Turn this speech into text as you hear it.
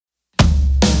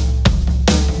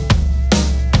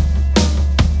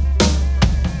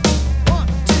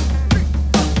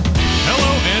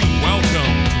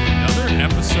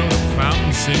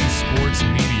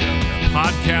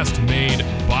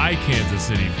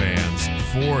fans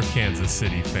for Kansas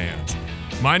City fans.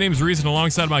 My name is Reese, and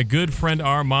alongside my good friend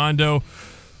Armando,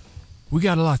 we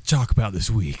got a lot to talk about this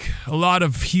week. A lot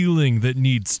of healing that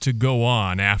needs to go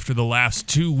on after the last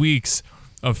 2 weeks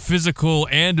of physical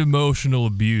and emotional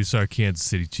abuse our Kansas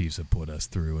City Chiefs have put us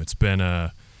through. It's been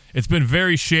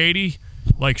very shady,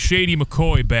 like Shady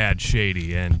McCoy bad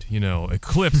shady, and,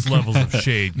 eclipse levels of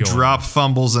shade going Drop on.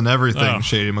 Fumbles and everything,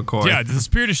 Shady McCoy. Yeah, the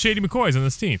spirit of Shady McCoy is on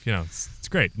this team. It's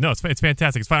great. No, it's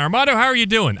fantastic. It's fine. Armando, how are you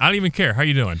doing? I don't even care. How are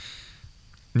you doing?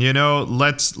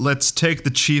 Let's take the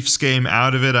Chiefs game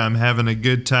out of it. I'm having a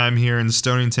good time here in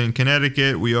Stonington,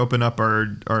 Connecticut. We open up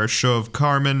our show of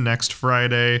Carmen next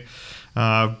Friday.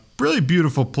 Really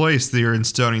beautiful place there in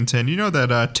Stonington. You know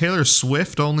that Taylor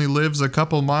Swift only lives a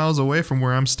couple miles away from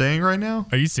where I'm staying right now?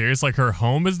 Are you serious? Like her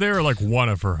home is there, or like one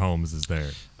of her homes is there?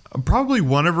 Probably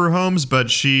one of her homes,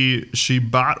 but she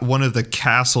bought one of the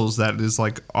castles that is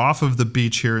like off of the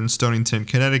beach here in Stonington,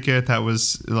 Connecticut. That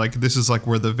was like, this is like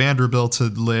where the Vanderbilts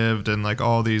had lived and like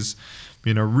all these,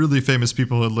 really famous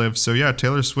people had lived. So yeah,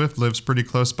 Taylor Swift lives pretty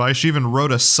close by. She even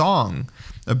wrote a song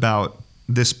about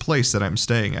this place that I'm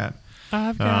staying at.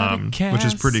 I've got a castle, which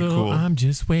is pretty cool. I'm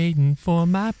just waiting for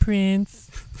my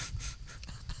prince.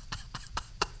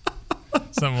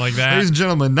 Something like that. Ladies and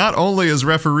gentlemen, not only is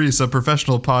Referees a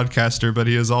professional podcaster, but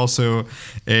he is also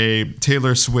a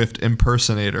Taylor Swift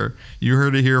impersonator. You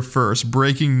heard it here first.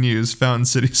 Breaking news, Fountain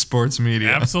City Sports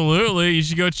Media. Absolutely. You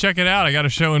should go check it out. I got a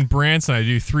show in Branson. I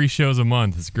do 3 shows a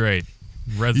month. It's great.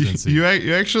 Residency. You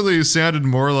actually sounded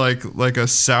more like a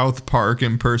South Park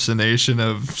impersonation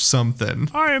of something.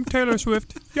 I am Taylor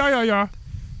Swift. Yeah.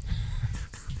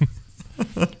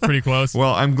 Pretty close.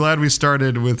 Well, I'm glad we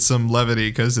started with some levity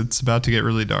because it's about to get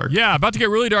really dark. Yeah, about to get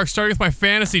really dark, starting with my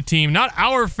fantasy team. Not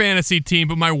our fantasy team,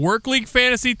 but my work league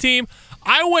fantasy team.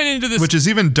 I went into this... Which is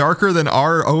even darker than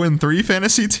our 0-3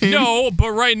 fantasy team? No, but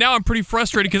right now I'm pretty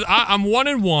frustrated because I'm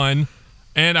 1-1,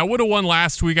 and I would have won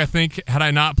last week, I think, had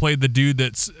I not played the dude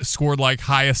that scored like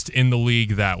highest in the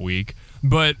league that week.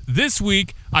 But this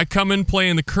week, I come in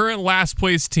playing the current last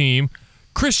place team.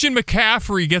 Christian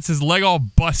McCaffrey gets his leg all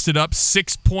busted up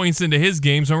 6 points into his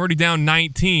game, so I'm already down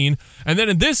 19. And then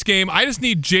in this game, I just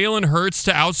need Jalen Hurts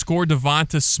to outscore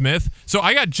Devonta Smith. So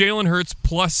I got Jalen Hurts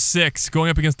 +6 going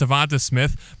up against Devonta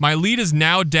Smith. My lead is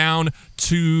now down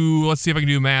to, let's see if I can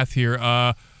do math here,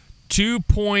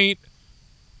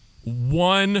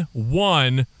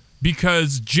 2.11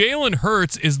 because Jalen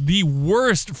Hurts is the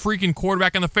worst freaking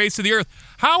quarterback on the face of the earth.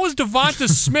 How is Devonta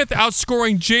Smith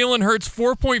outscoring Jalen Hurts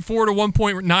 4.4 to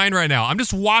 1.9 right now? I'm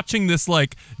just watching this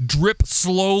like drip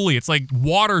slowly. It's like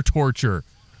water torture.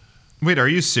 Wait, are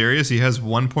you serious? He has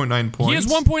 1.9 points? He has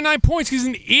 1.9 points. He's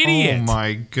an idiot. Oh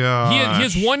my god. He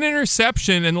has 1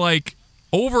 interception and like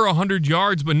over 100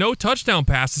 yards, but no touchdown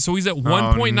passes, so he's at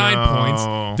 1.9 points.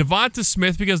 Devonta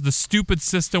Smith, because the stupid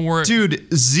system where... Dude,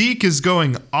 Zeke is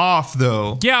going off,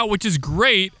 though. Yeah, which is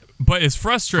great, but it's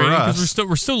frustrating because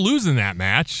we're still losing that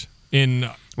match.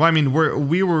 Well, I mean,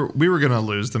 we were gonna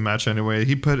lose the match anyway.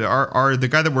 He put the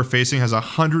guy that we're facing has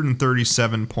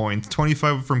 137 points,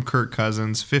 25 from Kirk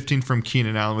Cousins, 15 from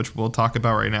Keenan Allen, which we'll talk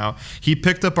about right now. He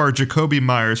picked up our Jacoby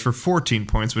Myers for 14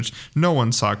 points, which no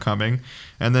one saw coming,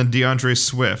 and then DeAndre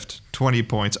Swift 20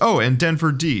 points. Oh, and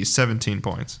Denver D 17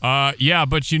 points. Yeah,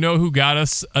 but you know who got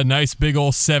us a nice big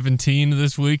old 17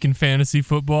 this week in fantasy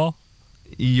football?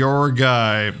 Your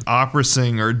guy, opera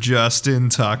singer Justin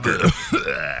Tucker.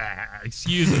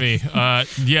 Excuse me.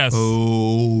 Yes.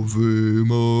 Ave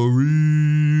Maria.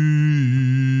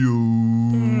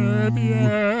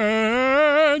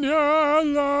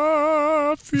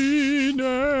 La finestra.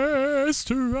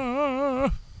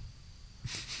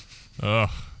 Ugh.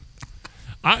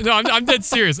 I'm dead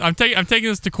serious. I'm taking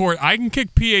this to court. I can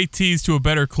kick PATs to a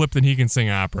better clip than he can sing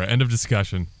opera. End of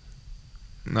discussion.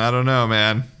 I don't know,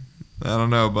 man. I don't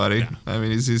know, buddy. Yeah. I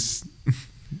mean, he's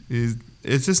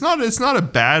it's not a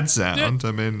bad sound.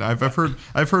 I mean, I've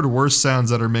heard worse sounds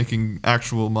that are making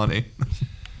actual money.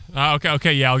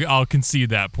 Okay, yeah, I'll concede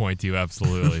that point to you,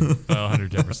 absolutely,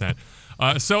 110%.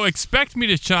 So expect me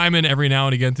to chime in every now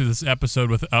and again through this episode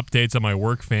with updates on my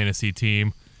work fantasy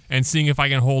team and seeing if I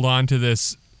can hold on to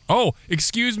this. Oh,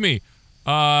 excuse me.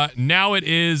 Now it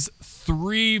is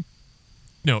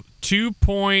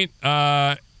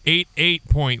 2.88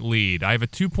 point lead. I have a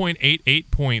 2.88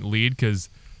 point lead because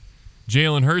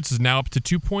Jalen Hurts is now up to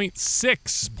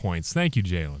 2.6 points. Thank you,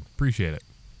 Jalen. Appreciate it.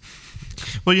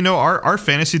 Well, our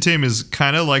fantasy team is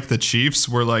kind of like the Chiefs,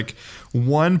 where like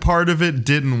one part of it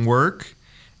didn't work,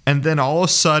 and then all of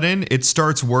a sudden it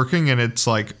starts working and it's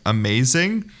like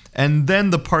amazing, and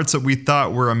then the parts that we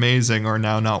thought were amazing are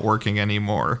now not working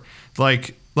anymore.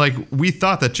 Like Like, we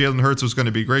thought that Jalen Hurts was going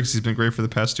to be great because he's been great for the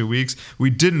past 2 weeks. We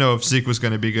didn't know if Zeke was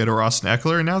going to be good or Austin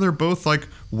Eckler, and now they're both like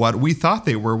what we thought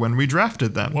they were when we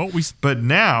drafted them. But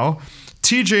now,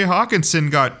 TJ Hawkinson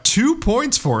got 2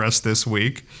 points for us this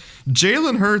week.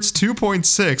 Jalen Hurts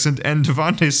 2.6 and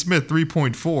Devontae Smith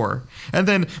 3.4. And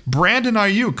then Brandon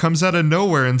Ayuk comes out of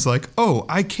nowhere and's like, oh,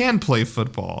 I can play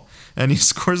football. And he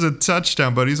scores a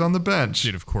touchdown, but he's on the bench.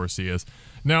 Dude, of course he is.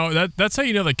 No, that's how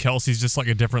you know that Kelsey's just like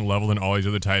a different level than all these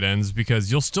other tight ends,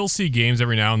 because you'll still see games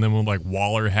every now and then when like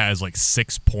Waller has like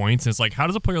 6 points. And it's like, how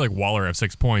does a player like Waller have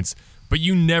 6 points? But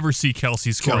you never see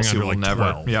Kelsey scoring under like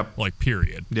 12. Yep. Like,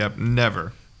 period. Yep,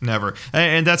 never.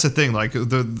 And that's the thing. Like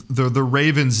the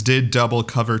Ravens did double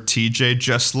cover TJ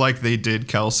just like they did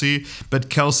Kelsey,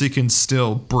 but Kelsey can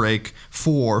still break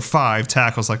 4 or 5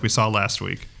 tackles like we saw last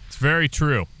week. It's very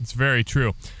true.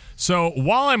 So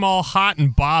while I'm all hot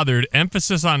and bothered,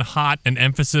 emphasis on hot and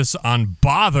emphasis on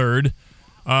bothered,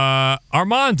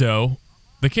 Armando,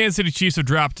 the Kansas City Chiefs have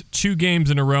dropped 2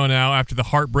 games in a row now after the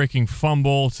heartbreaking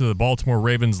fumble to the Baltimore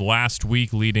Ravens last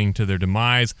week, leading to their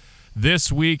demise.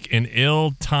 This week, an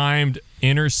ill-timed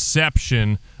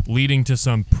interception leading to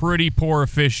some pretty poor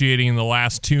officiating in the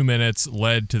last 2 minutes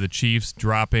led to the Chiefs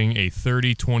dropping a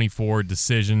 30-24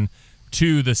 decision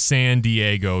to the San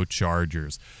Diego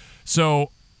Chargers.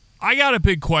 So I got a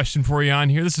big question for you on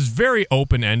here. This is very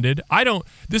open-ended.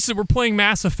 We're playing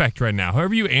Mass Effect right now.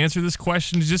 However you answer this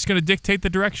question is just going to dictate the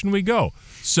direction we go.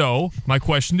 So, my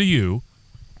question to you,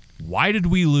 why did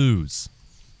we lose?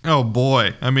 Oh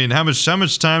boy. I mean, how much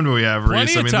time do we have,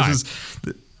 Reese? Plenty of time.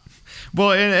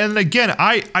 Well, and again,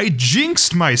 I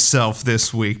jinxed myself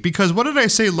this week because what did I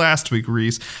say last week,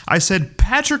 Reese? I said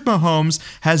Patrick Mahomes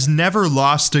has never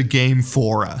lost a game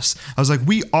for us. I was like,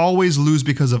 we always lose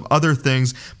because of other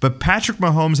things, but Patrick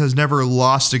Mahomes has never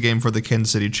lost a game for the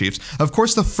Kansas City Chiefs. Of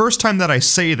course, the first time that I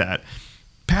say that,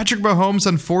 Patrick Mahomes,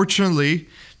 unfortunately,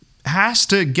 has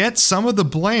to get some of the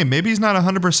blame. Maybe he's not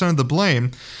 100% of the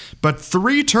blame, but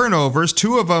 3 turnovers,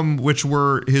 2 of them which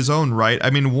were his own right.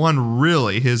 I mean, 1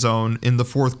 really his own in the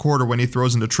fourth quarter when he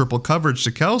throws into triple coverage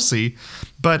to Kelsey.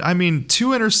 But, I mean, 2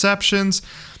 interceptions.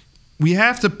 We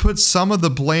have to put some of the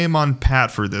blame on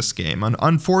Pat for this game,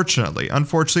 unfortunately.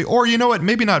 Or, you know what,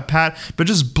 maybe not Pat, but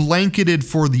just blanketed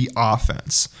for the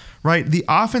offense. Right? The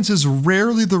offense is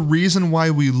rarely the reason why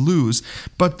we lose,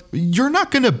 but you're not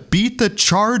going to beat the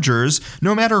Chargers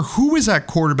no matter who is at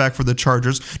quarterback for the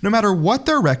Chargers, no matter what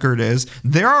their record is.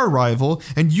 They're our rival,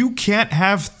 and you can't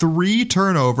have 3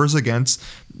 turnovers against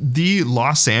the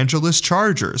Los Angeles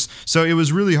Chargers. So it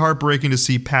was really heartbreaking to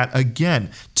see Pat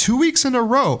again, 2 weeks in a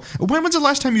row. When was the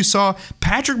last time you saw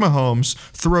Patrick Mahomes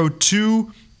throw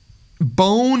 2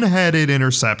 boneheaded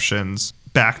interceptions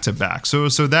back to back? So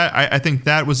that I think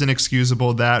that was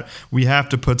inexcusable. That we have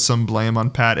to put some blame on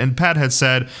Pat. And Pat had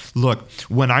said, look,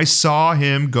 when I saw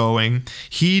him going,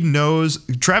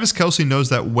 Travis Kelce knows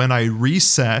that when I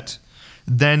reset,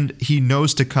 then he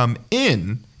knows to come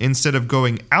in instead of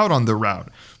going out on the route,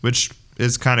 which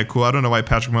is kind of cool. I don't know why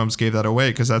Patrick Mahomes gave that away,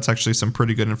 because that's actually some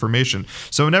pretty good information.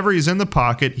 So whenever he's in the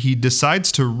pocket, he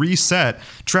decides to reset.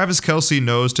 Travis Kelce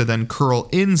knows to then curl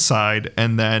inside,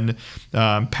 and then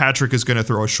Patrick is going to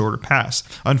throw a shorter pass.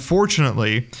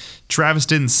 Unfortunately, Travis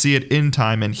didn't see it in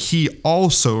time, and he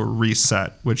also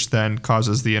reset, which then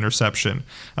causes the interception,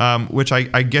 which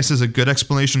I guess is a good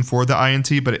explanation for the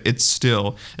INT, but it's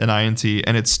still an INT,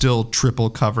 and it's still triple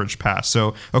coverage pass.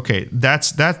 So, okay,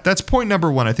 that's point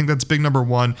number 1. I think that's big number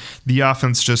 1. The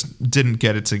offense just didn't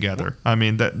get it together. I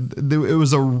mean, it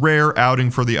was a rare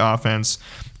outing for the offense,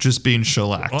 just being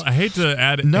shellacked. Well, I hate to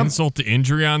add insult to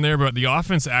injury on there, but the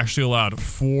offense actually allowed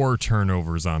 4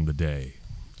 turnovers on the day.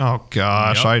 Oh,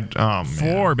 gosh. Yep. Man.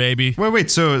 4, baby.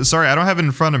 Wait. So, sorry, I don't have it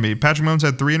in front of me. Patrick Mahomes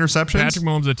had 3 interceptions? Patrick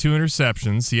Mahomes had 2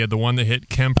 interceptions. He had the one that hit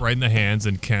Kemp right in the hands,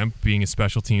 and Kemp, being a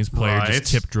special teams player,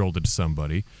 just tip-drilled it to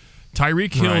somebody.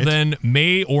 Tyreek Hill then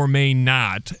may or may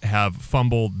not have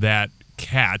fumbled that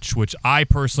catch, which I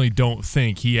personally don't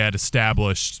think he had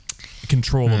established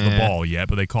control of the ball yet,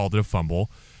 but they called it a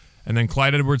fumble. And then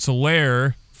Clyde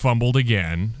Edwards-Helaire fumbled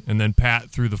again, and then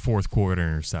Pat threw the fourth quarter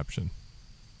interception.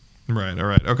 Right. All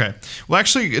right. Okay. Well,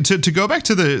 actually, to go back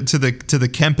to the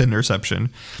Kemp interception,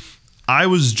 I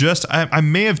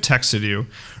may have texted you,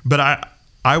 but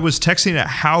I was texting at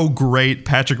how great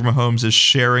Patrick Mahomes is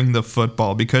sharing the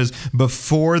football, because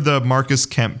before the Marcus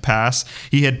Kemp pass,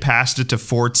 he had passed it to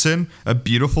Fortson, a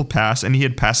beautiful pass, and he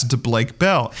had passed it to Blake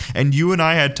Bell. And you and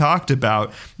I had talked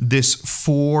about this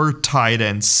 4 tight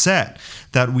end set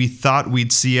that we thought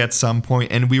we'd see at some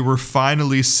point, and we were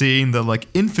finally seeing the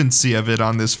infancy of it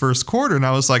on this first quarter. And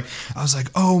I was like,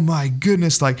 oh my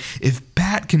goodness, if Pat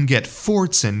Pat can get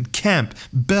Fortson, Kemp,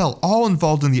 Bell all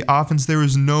involved in the offense. There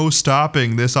is no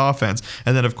stopping this offense.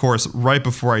 And then, of course, right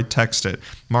before I text it,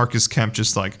 Marcus Kemp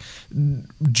just like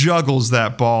juggles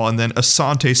that ball, and then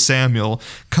Asante Samuel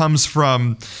comes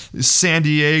from San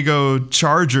Diego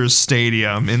Chargers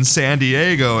Stadium in San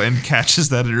Diego and catches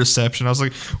that interception. I was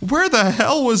like, where the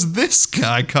hell was this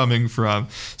guy coming from?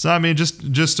 So I mean,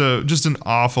 just an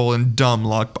awful and dumb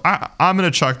luck. I'm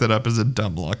gonna chalk that up as a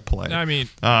dumb luck play. I mean,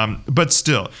 but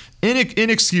still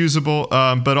inexcusable.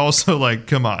 But also like,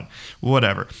 come on,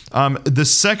 whatever. The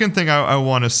second thing I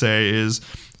want to say is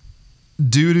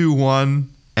Doo-Doo 1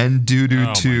 and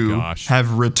Doo-Doo 2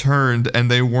 have returned, and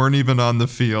they weren't even on the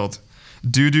field.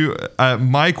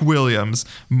 Mike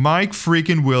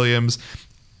freaking Williams,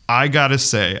 I gotta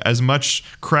say, as much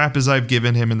crap as I've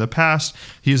given him in the past,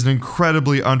 he is an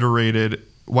incredibly underrated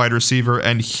wide receiver,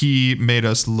 and he made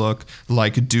us look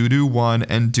like Doo-Doo 1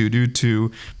 and Doo-Doo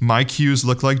 2. Mike Hughes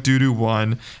looked like Doo-Doo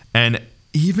 1, and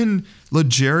even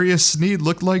L'Jarius Sneed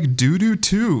looked like Doo-Doo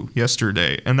 2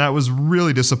 yesterday, and that was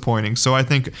really disappointing. So I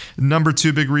think number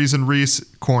 2 big reason, Reese,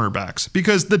 cornerbacks,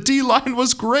 because the D-line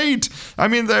was great. I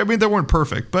mean they weren't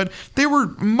perfect, but they were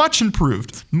much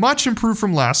improved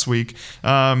from last week.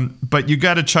 But you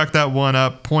got to chuck that one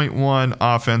up. 0.1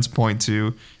 offense,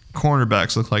 0.2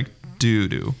 cornerbacks look like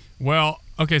doo-doo. Well,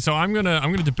 okay, so I'm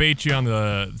gonna debate you on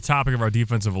the topic of our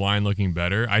defensive line looking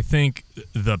better. I think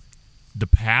the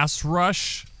pass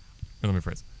rush. Let me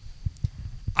phrase.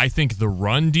 I think the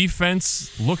run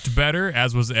defense looked better,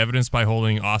 as was evidenced by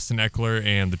holding Austin Eckler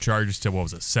and the Chargers to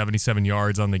 77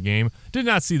 yards on the game. Did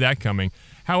not see that coming.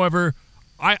 However,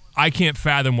 I can't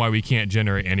fathom why we can't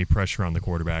generate any pressure on the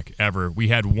quarterback ever. We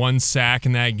had 1 sack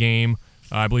in that game.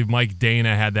 I believe Mike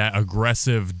Dana had that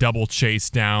aggressive double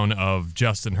chase down of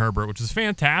Justin Herbert, which is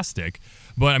fantastic.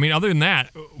 But, I mean, other than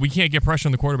that, we can't get pressure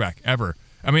on the quarterback ever.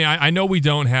 I mean, I know we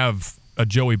don't have a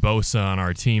Joey Bosa on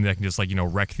our team that can just,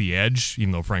 wreck the edge,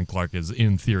 even though Frank Clark is,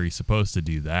 in theory, supposed to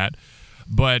do that.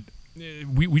 But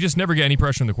we just never get any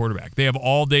pressure on the quarterback. They have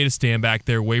all day to stand back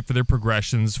there, wait for their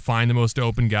progressions, find the most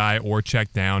open guy, or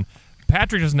check down.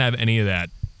 Patrick doesn't have any of that.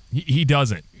 He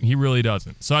doesn't. He really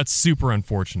doesn't. So that's super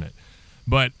unfortunate.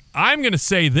 But I'm going to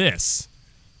say this.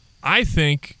 I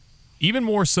think, even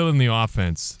more so than the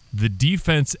offense, the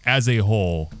defense as a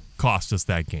whole cost us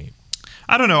that game.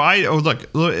 I don't know. Look,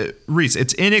 Reese,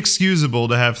 it's inexcusable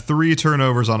to have 3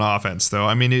 turnovers on offense, though.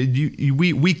 I mean,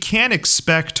 we can't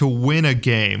expect to win a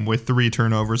game with 3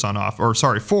 turnovers on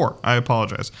 4. I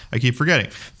apologize. I keep forgetting.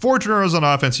 4 turnovers on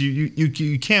offense.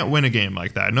 You can't win a game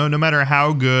like that. No matter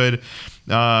how good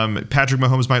Patrick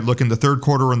Mahomes might look in the third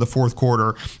quarter or in the fourth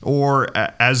quarter, or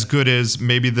as good as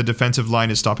maybe the defensive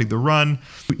line is stopping the run.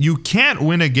 You can't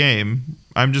win a game.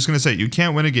 I'm just going to say you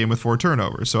can't win a game with 4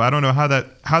 turnovers. So I don't know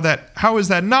how is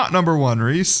that not number 1,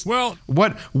 Reese? Well,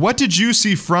 what did you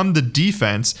see from the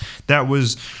defense that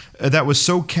was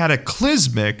so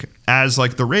cataclysmic as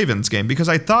like the Ravens game? Because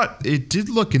I thought it did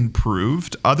look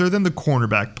improved other than the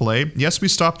cornerback play. Yes, we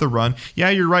stopped the run. Yeah,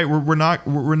 you're right. We're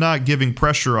not giving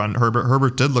pressure on Herbert.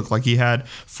 Herbert did look like he had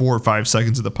 4 or 5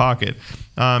 seconds in the pocket.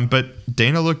 But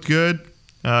Dana looked good.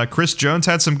 Chris Jones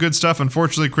had some good stuff.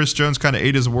 Unfortunately, Chris Jones kind of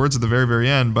ate his words at the very, very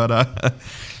end. But I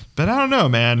don't know,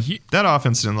 man. That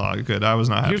offense didn't look good. I was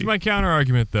not happy. Here's my counter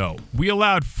argument, though. We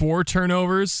allowed 4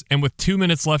 turnovers, and with 2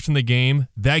 minutes left in the game,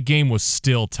 that game was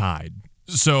still tied.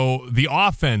 So the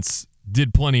offense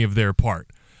did plenty of their part.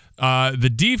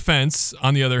 The defense,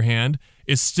 on the other hand,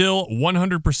 is still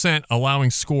 100% allowing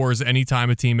scores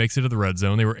anytime a team makes it to the red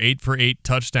zone. They were 8 for 8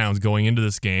 touchdowns going into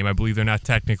this game. I believe they're not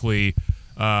technically...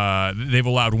 they've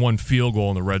allowed 1 field goal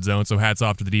in the red zone, so hats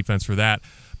off to the defense for that.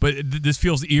 But this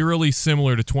feels eerily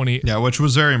similar to Yeah, which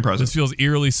was very impressive. This feels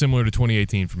eerily similar to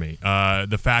 2018 for me.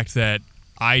 The fact that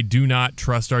I do not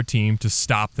trust our team to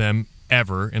stop them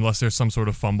ever, unless there's some sort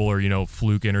of fumble or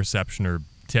fluke interception or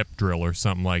tip drill or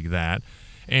something like that.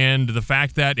 And the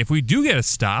fact that if we do get a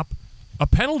stop, a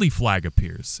penalty flag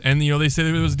appears. And they said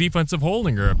it was defensive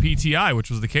holding or a PTI, which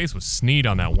was the case with Snead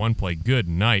on that one play. Good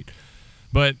night.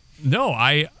 But no,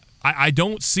 I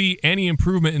don't see any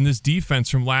improvement in this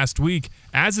defense from last week,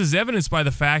 as is evidenced by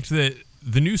the fact that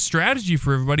the new strategy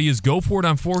for everybody is go for it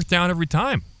on 4th down every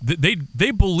time.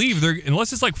 They believe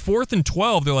unless it's like 4th and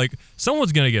 12, they're like,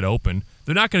 someone's going to get open.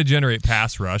 They're not going to generate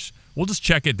pass rush. We'll just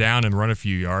check it down and run a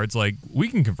few yards. Like, we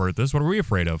can convert this. What are we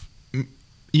afraid of?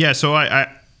 Yeah, so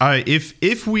if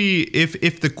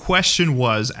the question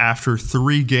was after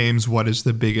 3 games, what is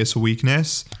the biggest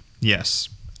weakness? Yes.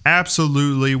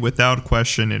 Absolutely, without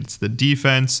question, it's the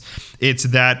defense. It's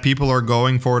that people are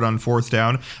going for it on 4th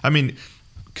down. I mean,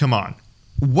 come on.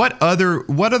 what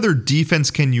other defense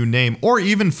can you name, or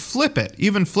even flip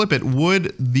it?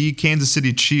 Would the Kansas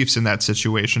City Chiefs in that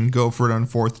situation go for it on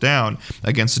 4th down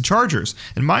against the Chargers?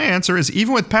 And my answer is,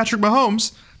 even with Patrick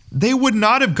Mahomes, they would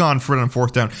not have gone for it on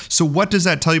 4th down. So what does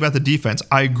that tell you about the defense?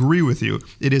 I agree with you.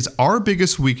 It is our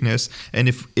biggest weakness. And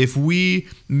if we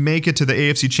make it to the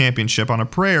AFC Championship on a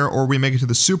prayer, or we make it to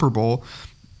the Super Bowl,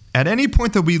 at any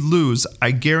point that we lose,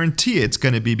 I guarantee it's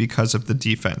going to be because of the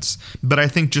defense. But I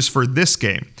think just for this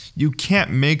game, you can't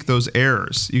make those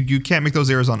errors. You can't make those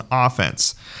errors on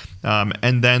offense.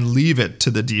 And then leave it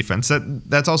to the defense.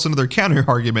 That's also another counter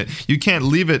argument. You can't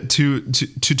leave it to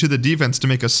the defense to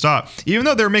make a stop, even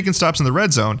though they're making stops in the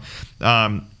red zone.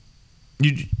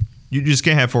 You just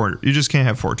can't have four. You just can't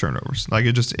have 4 turnovers. Like,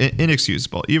 it's just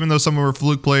inexcusable. Even though some of our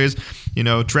fluke plays,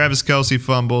 Travis Kelce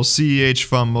fumbles, CEH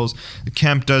fumbles,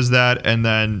 Kemp does that, and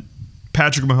then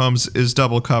Patrick Mahomes is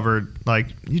double covered. Like,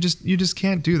 you just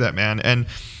can't do that, man.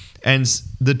 And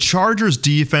the Chargers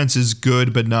defense is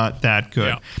good, but not that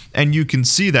good. Yeah. And you can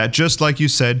see that, just like you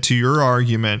said to your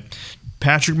argument,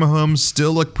 Patrick Mahomes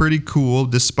still looked pretty cool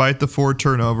despite the 4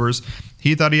 turnovers.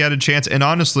 He thought he had a chance. And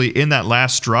honestly, in that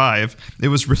last drive, it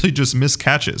was really just missed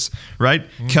catches, right?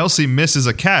 Kelce misses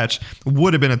a catch,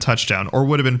 would have been a touchdown, or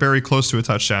would have been very close to a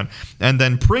touchdown. And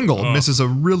then Pringle misses a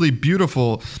really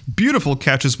beautiful, beautiful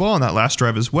catch as well on that last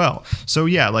drive as well. So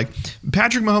yeah, like,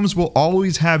 Patrick Mahomes will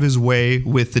always have his way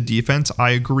with the defense.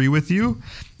 I agree with you.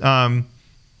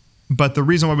 But the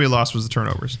reason why we lost was the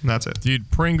turnovers, and that's it.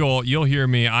 Dude, Pringle, you'll hear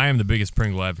me. I am the biggest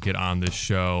Pringle advocate on this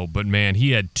show, but man,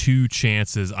 he had 2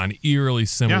 chances on eerily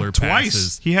similar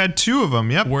passes. Twice. He had 2 of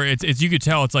them, yep. Where it's you could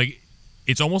tell,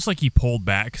 it's almost like he pulled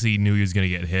back because he knew he was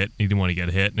going to get hit. He didn't want to get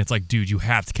hit. And it's like, dude, you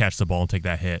have to catch the ball and take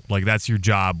that hit. Like, that's your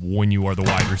job when you are the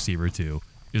wide receiver too,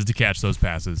 is to catch those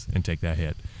passes and take that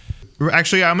hit.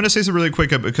 Actually, I'm going to say something really quick,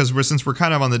 because since we're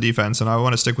kind of on the defense, and I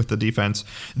want to stick with the defense,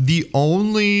 the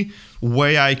only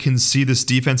way I can see this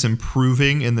defense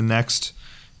improving in the next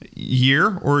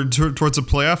year or towards the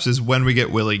playoffs is when we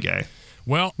get Willie Gay.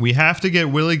 Well, we have to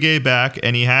get Willie Gay back,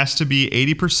 and he has to be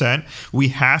 80%. We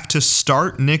have to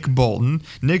start Nick Bolton.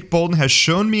 Nick Bolton has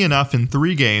shown me enough in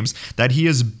 3 games that he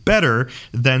is better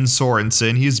than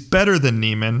Sorensen. He's better than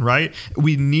Neiman, right?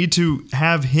 We need to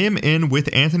have him in with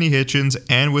Anthony Hitchens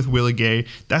and with Willie Gay.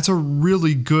 That's a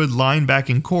really good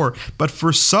linebacking core. But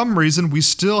for some reason, we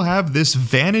still have this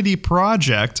vanity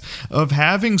project of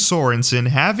having Sorensen,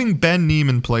 having Ben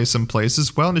Neiman play some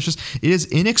places. Well, and it is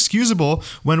inexcusable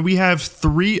when we have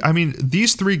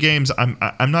these 3 games,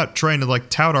 I'm not trying to like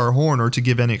tout our horn or to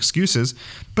give any excuses,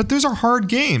 but those are hard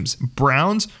games.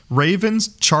 Browns,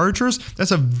 Ravens, Chargers,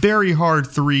 that's a very hard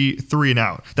 3 and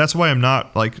out. That's why I'm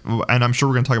not like, and I'm sure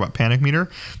we're going to talk about panic meter,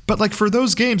 but like for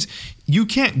those games, you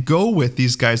can't go with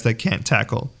these guys that can't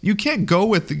tackle. You can't go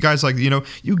with the guys like,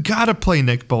 you got to play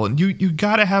Nick Bolton. You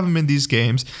got to have him in these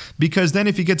games, because then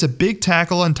if he gets a big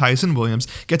tackle on Tyson Williams,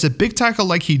 gets a big tackle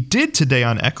like he did today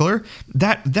on Eckler,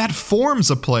 that forms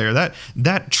a player.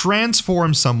 That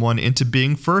transforms someone into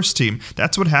being first team.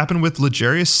 That's what happened with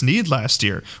L'Jarius Sneed last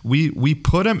year. We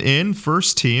put him in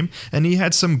first team, and he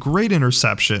had some great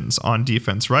interceptions on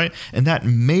defense, right? And that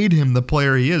made him the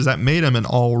player he is. That made him an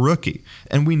all rookie.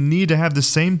 And we need to have the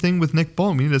same thing with Nick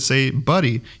Bolton. We need to say,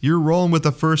 buddy, you're rolling with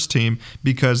the first team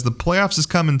because the playoffs is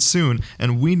coming soon,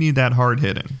 and we need that hard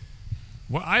hitting.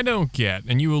 What I don't get,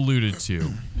 and you alluded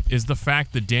to, is the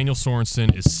fact that Daniel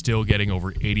Sorensen is still getting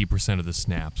over 80% of the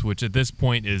snaps, which at this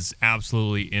point is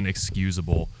absolutely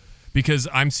inexcusable. Because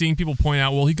I'm seeing people point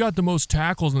out, well, he got the most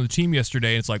tackles on the team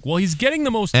yesterday, and it's like, well, he's getting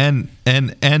the most. And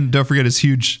don't forget his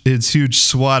huge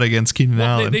swat against Keenan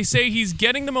Allen. They say he's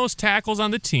getting the most tackles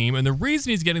on the team, and the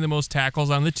reason he's getting the most tackles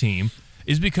on the team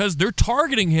is because they're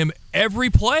targeting him every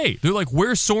play. They're like,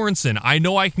 where's Sorensen? I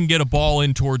know I can get a ball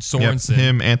in towards Sorensen. Yep,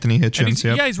 him, Anthony Hitchens.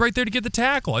 Yeah, he's right there to get the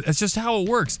tackle. That's just how it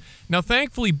works. Now,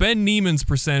 thankfully, Ben Neiman's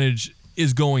percentage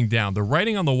is going down. The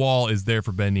writing on the wall is there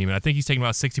for Ben Neiman. I think he's taking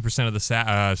about 60% of the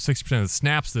 60% of the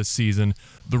snaps this season.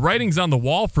 The writing's on the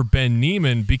wall for Ben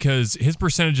Neiman because his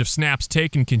percentage of snaps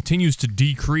taken continues to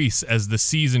decrease as the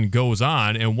season goes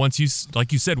on. And once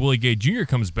like you said, Willie Gay Jr.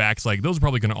 comes back, it's like those are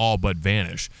probably going to all but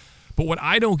vanish. But what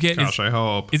I don't get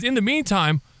is in the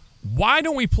meantime, why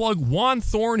don't we plug Juan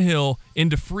Thornhill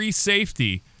into free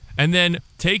safety and then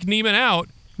take Neiman out?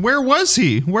 Where was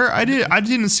he? I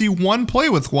didn't see one play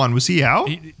with Juan. Was he out?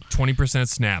 20%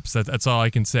 snaps. That's all I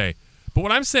can say. But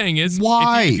what I'm saying is,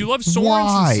 why? If you love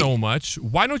Sorensen so much,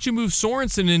 why don't you move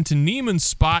Sorensen into Neiman's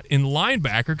spot in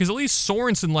linebacker? Because at least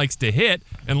Sorensen likes to hit,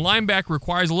 and linebacker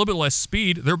requires a little bit less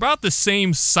speed. They're about the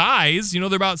same size. They're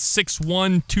about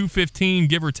 6'1", 215,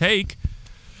 give or take.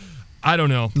 I don't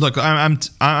know. Look,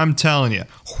 I'm telling you,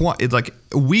 like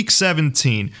week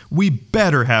 17, we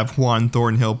better have Juan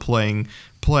Thornhill playing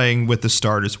with the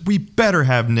starters. We better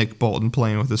have Nick Bolton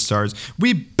playing with the starters.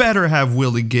 We better have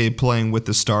Willie Gay playing with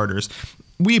the starters.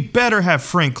 We better have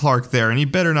Frank Clark there, and he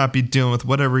better not be dealing with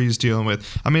whatever he's dealing with.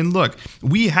 I mean, look,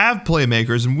 we have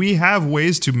playmakers, and we have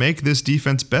ways to make this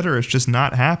defense better. It's just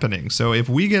not happening. So if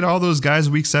we get all those guys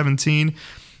week 17,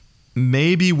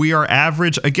 maybe we are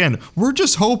average. Again, we're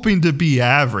just hoping to be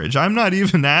average. I'm not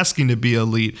even asking to be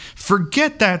elite.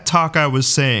 Forget that talk I was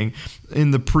saying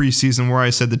in the preseason where I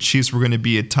said the Chiefs were going to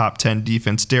be a top 10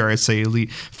 defense, dare I say elite.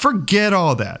 Forget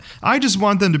all that. I just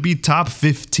want them to be top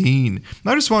 15.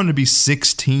 I just want them to be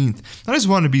 16th. I just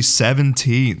want them to be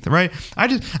 17th, right? I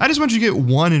just want you to get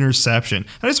one interception.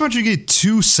 I just want you to get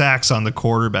 2 sacks on the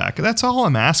quarterback. That's all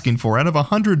I'm asking for. Out of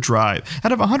 100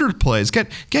 out of 100 plays, get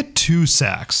 2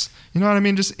 sacks. You know what I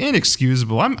mean? Just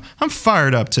inexcusable. I'm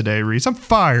fired up today, Reese. I'm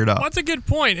fired up. Well, that's a good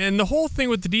point. And the whole thing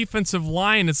with the defensive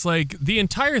line, it's like the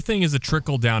entire thing is a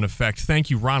trickle-down effect. Thank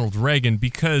you, Ronald Reagan,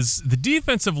 because the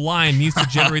defensive line needs to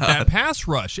generate that pass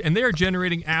rush, and they are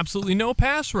generating absolutely no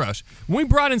pass rush. When we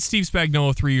brought in Steve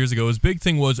Spagnuolo 3 years ago, his big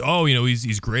thing was,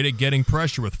 he's great at getting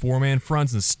pressure with 4-man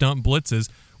fronts and stunt blitzes.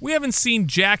 We haven't seen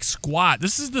jack squat.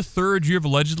 This is the 3rd year of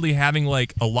allegedly having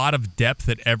like a lot of depth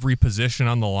at every position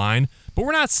on the line, but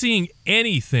we're not seeing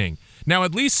anything. Now,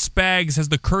 at least Spags has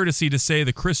the courtesy to say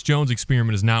the Chris Jones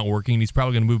experiment is not working. He's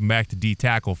probably going to move him back to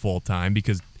D-tackle full-time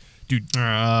because, dude,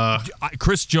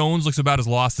 Chris Jones looks about as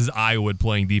lost as I would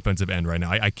playing defensive end right now.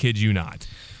 I kid you not.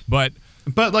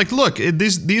 But like, look,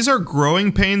 these are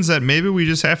growing pains that maybe we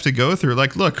just have to go through.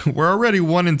 Like, look, we're already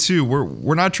 1-2.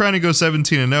 We're not trying to go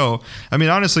 17-0. I mean,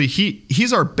 honestly,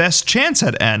 he's our best chance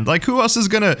at end. Like, who else is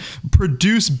gonna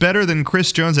produce better than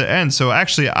Chris Jones at end? So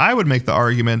actually, I would make the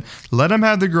argument: let him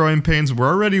have the growing pains. We're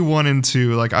already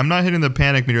 1-2. Like, I'm not hitting the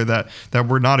panic meter that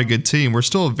we're not a good team. We're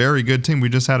still a very good team. We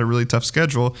just had a really tough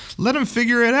schedule. Let him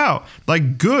figure it out.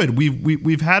 Like, good.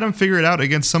 We've had him figure it out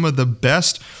against some of the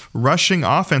best rushing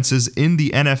offenses in the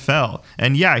NFL.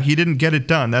 And yeah, he didn't get it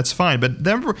done. That's fine. But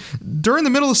then during the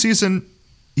middle of the season,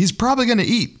 he's probably going to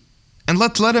eat. And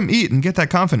let's let him eat and get that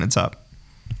confidence up.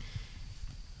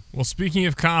 Well, speaking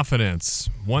of confidence,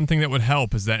 one thing that would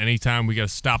help is that anytime we got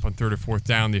to stop on 3rd or 4th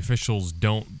down, the officials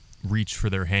don't reach for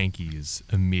their hankies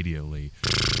immediately.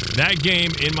 That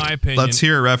game, in my opinion... Let's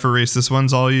hear it, referees. This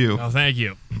one's all you. Oh, thank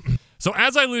you. So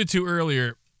as I alluded to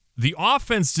earlier, the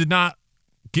offense did not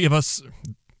give us...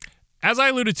 As I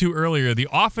alluded to earlier, the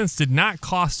offense did not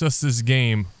cost us this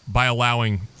game by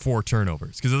allowing 4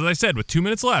 turnovers. Because as I said, with 2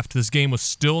 minutes left, this game was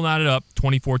still knotted up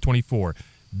 24-24.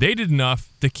 They did enough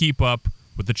to keep up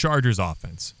with the Chargers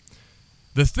offense.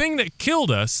 The thing that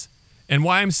killed us, and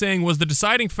why I'm saying was the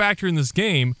deciding factor in this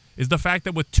game, is the fact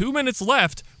that with 2 minutes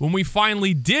left, when we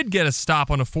finally did get a stop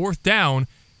on a 4th down,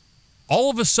 all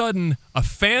of a sudden, a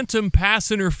phantom pass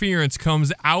interference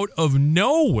comes out of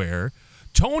nowhere.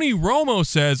 Tony Romo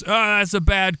says, that's a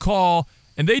bad call,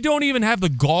 and they don't even have the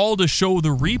gall to show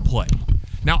the replay.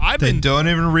 Now, They don't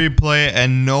even replay,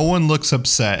 and no one looks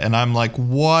upset, and I'm like,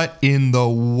 what in the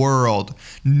world?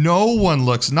 No one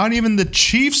looks, not even the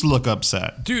Chiefs look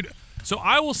upset. Dude, so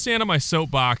I will stand on my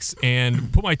soapbox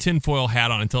and put my tinfoil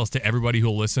hat on and tell this to everybody who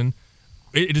will listen.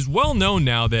 It is well known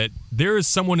now that there is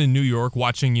someone in New York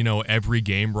watching, every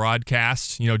game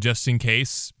broadcast, just in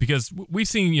case, because we've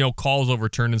seen, calls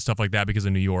overturned and stuff like that because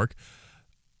of New York.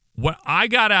 What I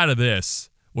got out of this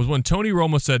was when Tony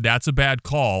Romo said that's a bad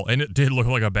call, and it did look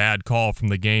like a bad call from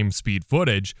the game speed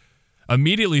footage.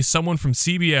 Immediately, someone from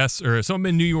CBS or someone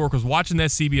in New York was watching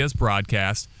that CBS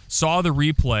broadcast, saw the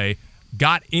replay,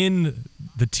 got in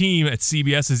the team at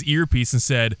CBS's earpiece and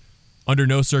said, under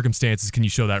no circumstances can you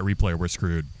show that replay or we're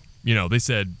screwed. They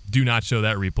said, do not show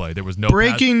that replay. There was no...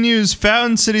 Breaking news,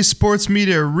 Fountain City Sports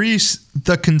Media, Reese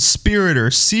the conspirator,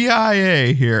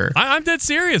 CIA here. I'm dead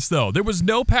serious, though. There was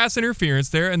no pass interference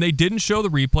there, and they didn't show the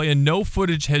replay, and no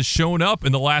footage has shown up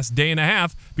in the last day and a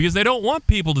half because they don't want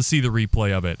people to see the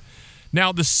replay of it.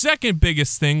 Now, the second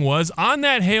biggest thing was, on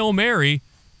that Hail Mary,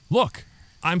 look,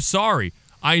 I'm sorry.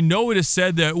 I know it is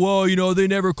said that, they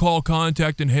never call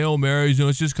contact in Hail Marys.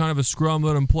 It's just kind of a scrum,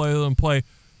 let them play.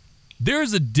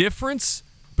 There's a difference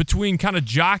between kind of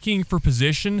jockeying for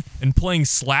position and playing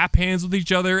slap hands with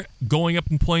each other, going up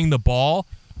and playing the ball.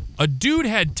 A dude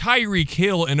had Tyreek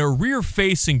Hill in a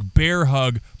rear-facing bear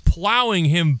hug, plowing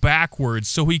him backwards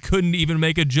so he couldn't even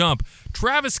make a jump.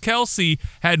 Travis Kelce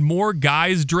had more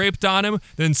guys draped on him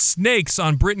than snakes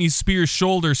on Britney Spears'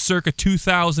 shoulders circa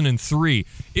 2003.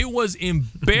 It was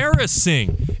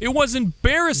embarrassing.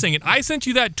 And I sent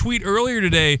you that tweet earlier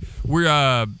today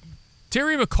where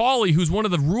Terry McAulay, who's one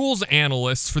of the rules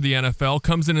analysts for the NFL,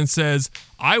 comes in and says,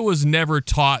 I was never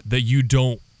taught that you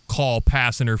don't call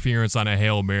pass interference on a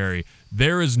Hail Mary.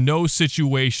 There is no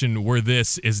situation where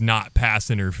this is not pass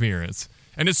interference.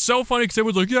 And it's so funny because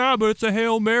everyone's like, yeah, but it's a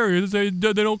Hail Mary. They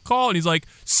don't call it. And he's like,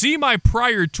 see my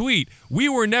prior tweet. We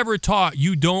were never taught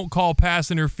you don't call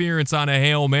pass interference on a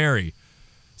Hail Mary.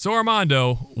 So,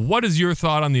 Armando, what is your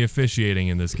thought on the officiating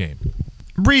in this game?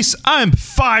 Reese, I'm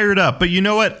fired up, but you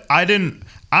know what?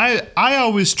 I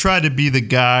always try to be the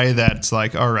guy that's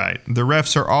like, all right, the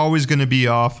refs are always going to be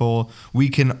awful. We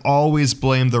can always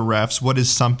blame the refs. What is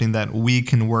something that we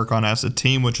can work on as a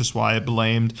team, which is why I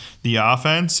blamed the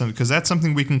offense, and because that's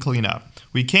something we can clean up.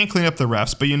 We can't clean up the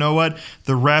refs, but you know what?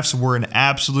 The refs were an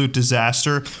absolute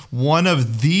disaster. One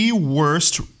of the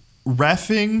worst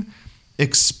reffing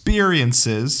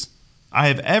experiences I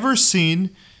have ever seen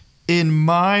in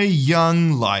my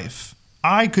young life.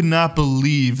 I could not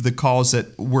believe the calls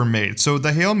that were made. So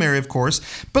the Hail Mary, of course,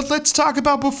 but let's talk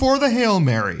about before the Hail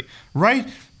Mary, right?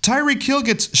 Tyreek Hill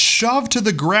gets shoved to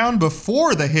the ground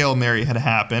before the Hail Mary had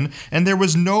happened, and there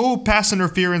was no pass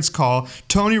interference call.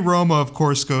 Tony Romo, of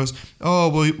course, goes, "Oh,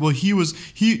 well, he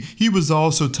was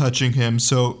also touching him,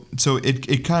 so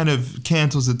it kind of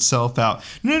cancels itself out."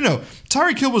 No.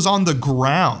 Tyreek Hill was on the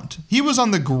ground. He was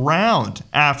on the ground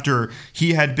after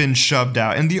he had been shoved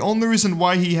out, and the only reason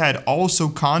why he had also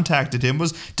contacted him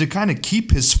was to kind of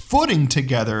keep his footing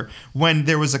together when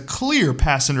there was a clear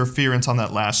pass interference on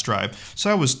that last drive. So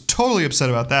I was totally upset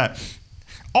about that.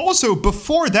 Also,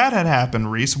 before that had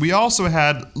happened, Reese, we also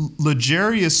had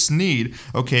L'Jarius Sneed.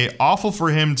 Okay, awful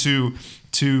for him to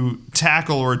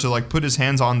tackle or to like put his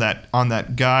hands on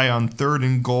that guy on 3rd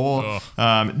and goal.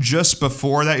 Just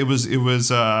before that,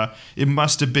 it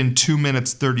must have been 2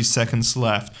 minutes 30 seconds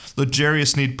left.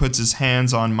 L'Jarius Sneed puts his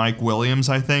hands on Mike Williams,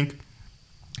 I think.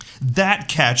 That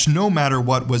catch, no matter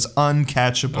what, was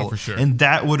uncatchable. Oh, for sure. And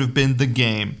that would have been the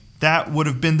game. That would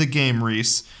have been the game,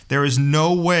 Reese. There is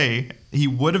no way he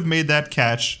would have made that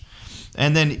catch.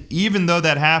 And then even though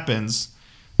that happens,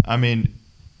 I mean,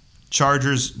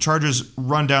 Chargers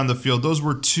run down the field. Those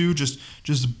were two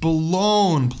just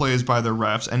blown plays by the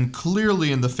refs and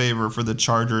clearly in the favor for the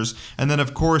Chargers. And then,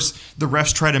 of course, the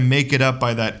refs try to make it up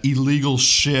by that illegal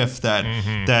shift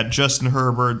that Justin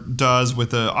Herbert does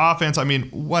with the offense. I mean,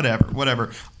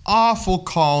 whatever. Awful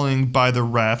calling by the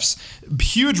refs.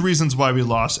 Huge reasons why we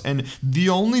lost. And the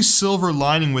only silver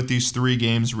lining with these 3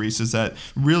 games, Reese, is that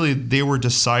really they were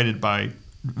decided by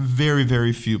very,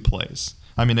 very few plays.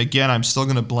 I mean, again, I'm still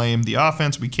going to blame the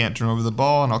offense. We can't turn over the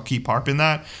ball, and I'll keep harping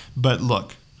that. But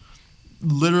look,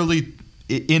 literally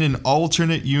in an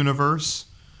alternate universe,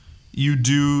 you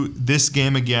do this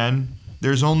game again,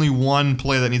 there's only one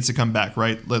play that needs to come back,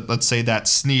 right? Let's say that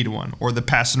Sneed one, or the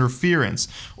pass interference,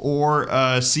 or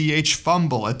a CH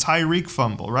fumble, a Tyreek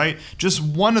fumble, right? Just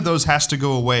one of those has to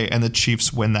go away, and the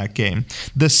Chiefs win that game.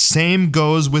 The same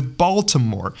goes with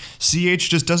Baltimore. CH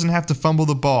just doesn't have to fumble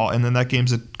the ball, and then that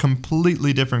game's a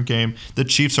completely different game. The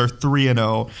Chiefs are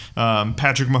 3-0.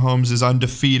 Patrick Mahomes is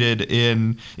undefeated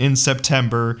in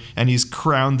September, and he's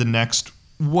crowned the next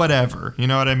whatever, you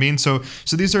know what I mean? So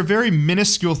these are very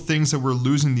minuscule things that we're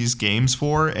losing these games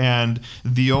for, and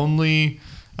the only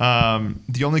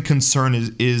concern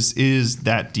is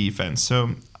that defense.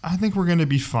 So I think we're going to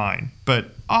be fine,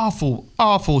 but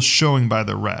awful showing by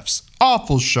the refs.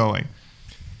 Awful showing.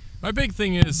 My big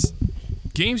thing is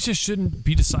games just shouldn't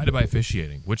be decided by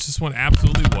officiating, which this one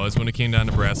absolutely was when it came down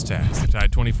to brass tacks. They tied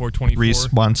 24-24.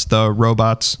 Reese wants the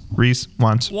robots. Reese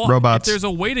wants robots. If there's a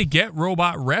way to get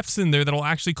robot refs in there that'll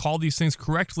actually call these things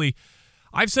correctly,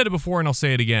 I've said it before and I'll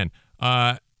say it again.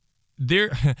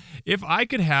 If I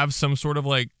could have some sort of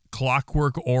like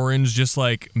Clockwork Orange, just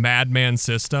like Madman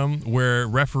system where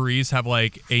referees have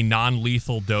like a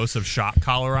non-lethal dose of shock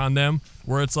collar on them,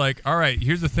 where it's like, all right,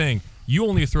 here's the thing. You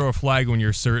only throw a flag when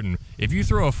you're certain. If you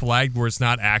throw a flag where it's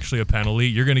not actually a penalty,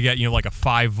 you're going to get, like a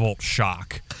 5-volt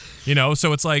shock.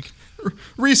 So it's like...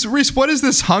 Reese, what is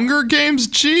this, Hunger Games?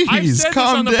 Jeez, I've said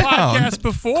calm this on the down. podcast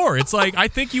before. It's like, I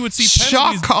think you would see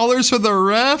penalties... Shock collars for the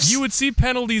refs? You would see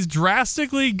penalties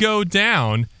drastically go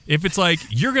down if it's like,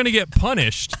 you're going to get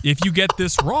punished if you get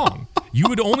this wrong. You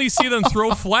would only see them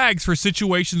throw flags for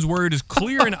situations where it is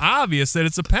clear and obvious that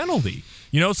it's a penalty.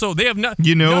 So they have not...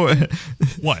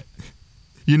 What?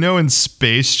 In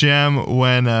Space Jam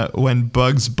when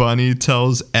Bugs Bunny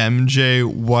tells MJ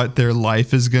what their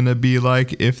life is gonna be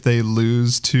like if they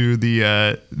lose to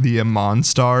the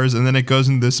Monstars, and then it goes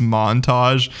into this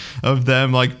montage of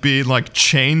them like being like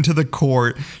chained to the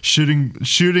court,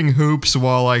 shooting hoops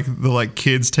while like the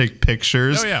kids take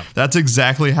pictures. Oh yeah, that's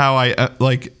exactly how I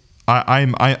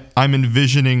I'm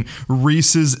envisioning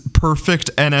Reese's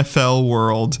perfect NFL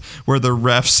world where the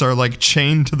refs are like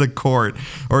chained to the court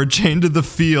or chained to the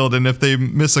field, and if they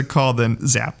miss a call, then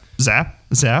zap, zap,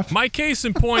 zap. My case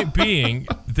in point being,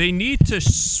 they need to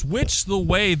switch the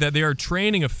way that they are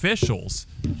training officials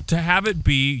to have it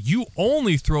be you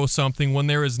only throw something when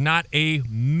there is not a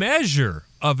measure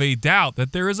of a doubt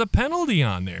that there is a penalty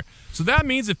on there. So that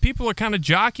means if people are kind of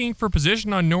jockeying for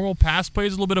position on normal pass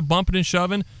plays, a little bit of bumping and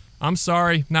shoving, I'm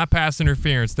sorry, not pass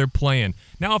interference. They're playing.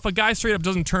 Now, if a guy straight up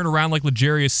doesn't turn around like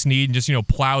L'Jarius Sneed and just,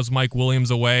 plows Mike Williams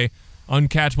away,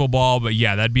 uncatchable ball, but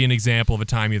yeah, that'd be an example of a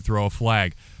time you throw a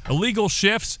flag. Illegal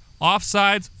shifts,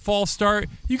 offsides, false start,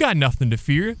 you got nothing to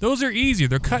fear. Those are easy.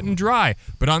 They're cut and dry.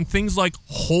 But on things like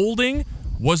holding,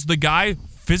 was the guy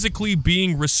physically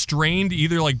being restrained,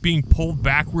 either like being pulled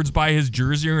backwards by his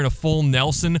jersey or in a full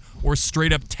Nelson or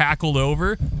straight up tackled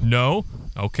over? No?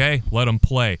 Okay, let him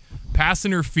play. Pass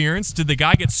interference, did the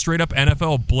guy get straight up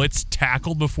NFL blitz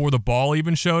tackled before the ball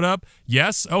even showed up?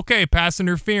 Yes? Okay, pass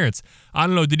interference. I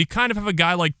don't know, did he kind of have a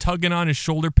guy like tugging on his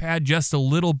shoulder pad just a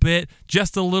little bit?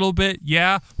 Just a little bit?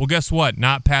 Yeah? Well, guess what?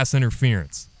 Not pass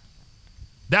interference.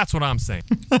 That's what I'm saying.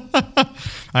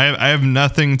 I have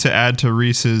nothing to add to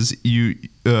Reese's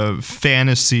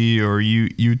fantasy or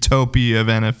utopia of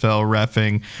NFL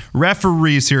reffing.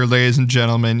 Referees here, ladies and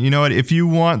gentlemen. You know what? If you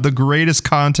want the greatest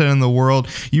content in the world,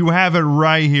 you have it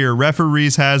right here.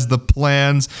 Referees has the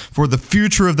plans for the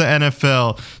future of the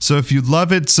NFL. So if you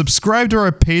love it, subscribe to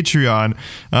our Patreon.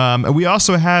 We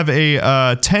also have a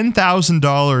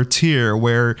 $10,000 tier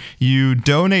where you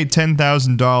donate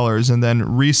 $10,000 and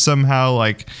then Reese somehow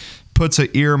puts an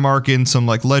earmark in some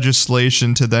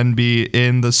legislation to then be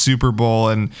in the Super Bowl,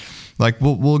 and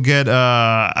we'll get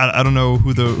I don't know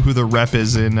who the rep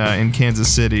is in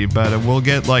Kansas City, but we'll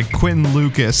get Quentin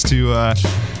Lucas to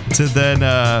then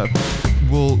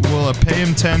we'll pay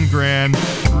him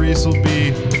 $10,000. Reese will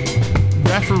be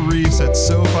referees at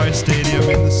SoFi Stadium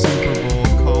in the Super Bowl,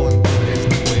 calling plays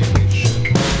the way they should.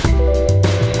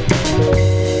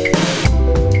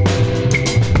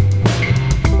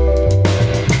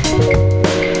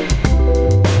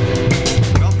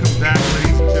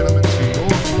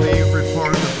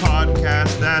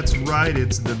 That's right,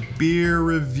 it's the beer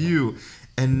review.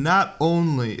 And not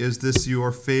only is this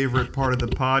your favorite part of the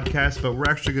podcast, but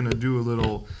we're actually going to do a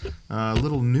little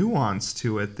nuance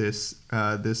to it this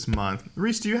month.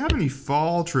 Reese, do you have any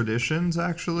fall traditions,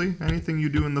 actually? Anything you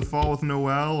do in the fall with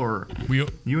Noel or you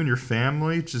and your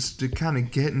family, just to kind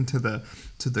of get into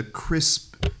the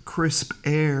crisp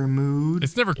air mood?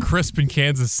 It's never crisp in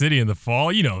Kansas City in the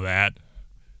fall. You know that.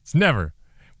 It's never.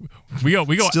 We go.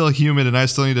 Still humid, and I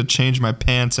still need to change my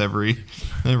pants every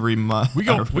month. We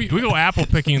go apple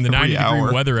picking in the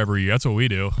 90-degree weather every year. That's what we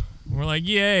do. We're like,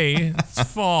 yay, it's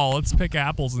fall. Let's pick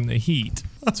apples in the heat.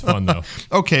 It's fun though.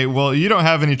 Okay, well, you don't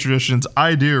have any traditions.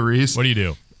 I do, Reese. What do you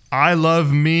do? I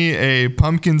love me a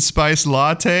pumpkin spice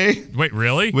latte. Wait,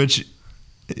 really? Which,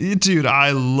 dude,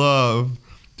 I love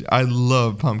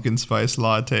pumpkin spice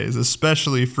lattes,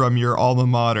 especially from your alma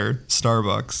mater,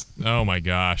 Starbucks. Oh my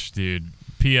gosh, dude.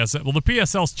 Well, the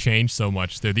PSL's changed so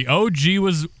much there. The OG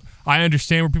was, I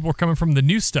understand where people are coming from. The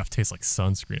new stuff tastes like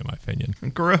sunscreen, in my opinion.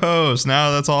 Gross.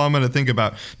 Now that's all I'm going to think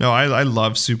about. No, I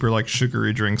love super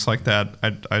sugary drinks like that.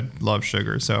 I love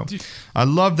sugar, so I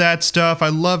love that stuff. I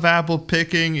love apple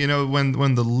picking.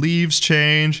 When the leaves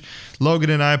change, Logan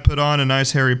and I put on a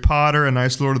nice Harry Potter, a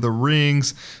nice Lord of the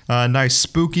Rings, nice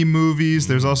spooky movies.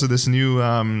 There's also this new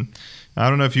I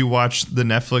don't know if you watch the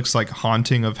Netflix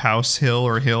Haunting of House Hill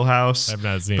or Hill House. I've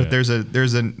not seen it. But there's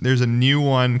a new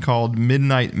one called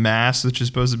Midnight Mass, which is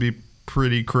supposed to be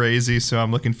pretty crazy. So I'm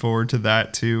looking forward to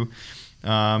that too.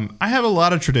 I have a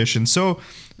lot of traditions. So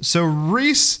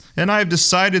Reese and I have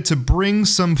decided to bring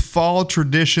some fall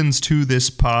traditions to this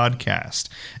podcast,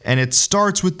 and it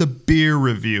starts with the beer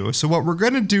review. So what we're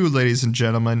going to do, ladies and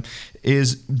gentlemen,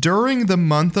 is during the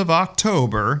month of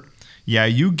October. Yeah,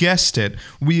 you guessed it.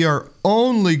 We are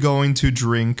only going to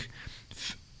drink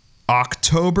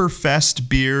Oktoberfest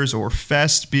beers or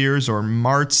fest beers or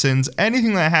Martzens,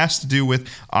 anything that has to do with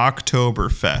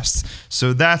Oktoberfest.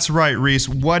 So that's right, Reese.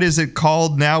 What is it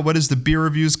called now? What is the beer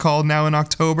reviews called now in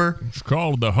October? It's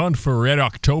called the Hunt for Red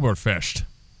Oktoberfest.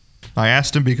 I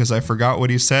asked him because I forgot what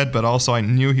he said, but also I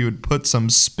knew he would put some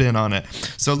spin on it.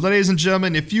 So, ladies and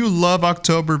gentlemen, if you love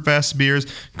Oktoberfest beers,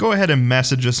 go ahead and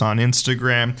message us on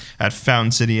Instagram at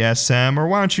FountainCitySM, or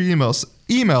why don't you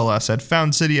email us at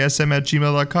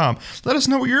fountainCitySM@gmail.com. Let us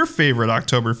know what your favorite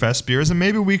Oktoberfest beer is, and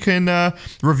maybe we can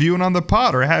review it on the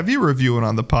pod, or have you review it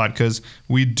on the pod, because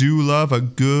we do love a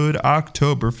good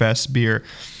Oktoberfest beer.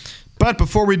 But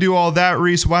before we do all that,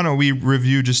 Reese, why don't we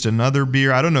review just another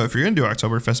beer? I don't know if you're going to do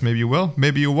Oktoberfest. Maybe you will.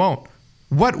 Maybe you won't.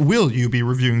 What will you be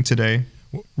reviewing today,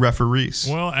 referees?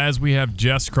 Well, as we have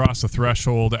just crossed the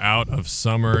threshold out of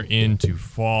summer into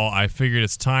fall, I figured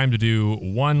it's time to do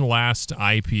one last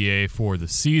IPA for the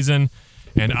season.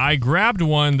 And I grabbed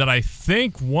one that I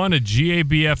think won a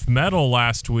GABF medal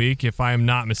last week, if I'm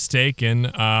not mistaken.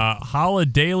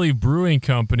 Holidaily Brewing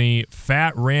Company,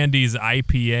 Fat Randy's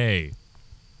IPA.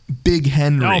 Big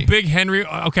Henry. Oh, Big Henry.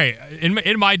 Okay,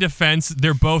 in my defense,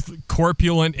 they're both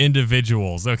corpulent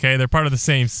individuals, okay? They're part of the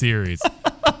same series.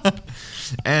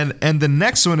 And the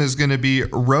next one is going to be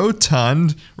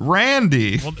Rotund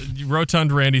Randy. Well,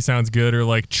 Rotund Randy sounds good, or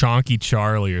like Chonky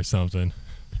Charlie or something.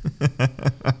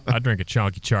 I'd drink a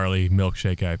Chonky Charlie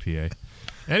milkshake IPA.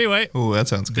 Anyway, oh, that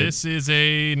sounds good. This is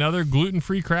another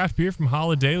gluten-free craft beer from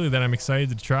Holidaily that I'm excited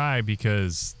to try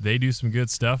because they do some good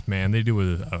stuff, man. They do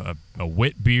a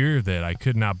wit beer that I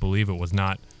could not believe it was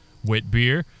not wit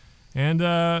beer. And,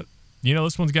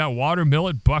 this one's got water,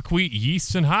 millet, buckwheat,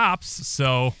 yeast, and hops.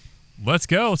 So let's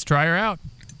go. Let's try her out.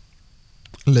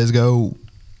 Let's go.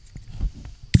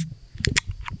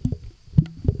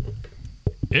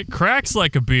 It cracks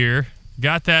like a beer.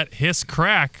 Got that hiss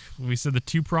crack. We said the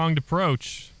two-pronged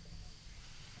approach.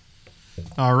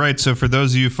 All right, so for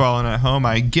those of you following at home,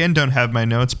 I again don't have my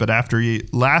notes, but after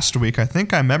last week, I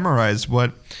think I memorized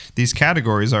what these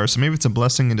categories are, so maybe it's a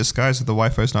blessing in disguise that the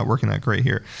Wi-Fi is not working that great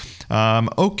here.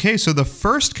 Okay, so the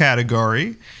first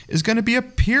category is going to be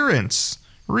appearance.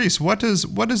 Reese, what does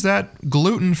that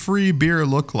gluten-free beer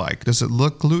look like? Does it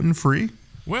look gluten-free?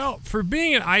 Well, for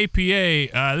being an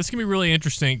IPA, this can be really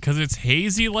interesting because it's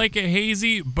hazy like a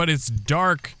hazy, but it's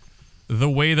dark the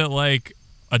way that like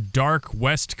a dark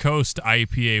West Coast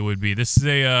IPA would be. This is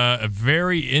a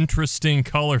very interesting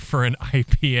color for an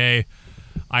IPA.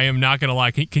 I am not going to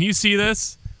lie. Can you see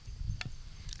this?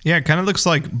 Yeah, it kind of looks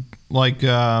like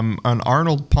an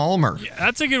Arnold Palmer. Yeah,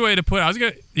 that's a good way to put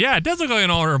it. Yeah, it does look like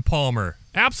an Arnold Palmer.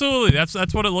 Absolutely.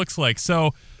 That's what it looks like.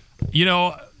 So,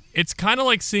 it's kind of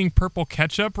like seeing purple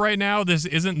ketchup right now. This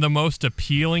isn't the most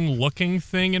appealing looking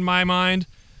thing in my mind.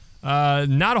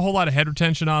 Not a whole lot of head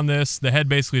retention on this. The head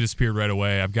basically disappeared right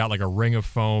away. I've got like a ring of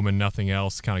foam and nothing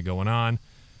else kind of going on.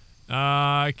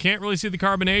 I can't really see the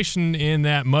carbonation in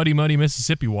that muddy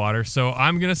Mississippi water. So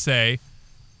I'm going to say,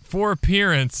 for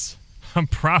appearance, I'm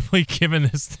probably giving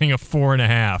this thing a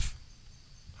 4.5.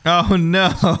 Oh,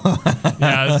 no.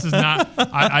 Yeah, this is not...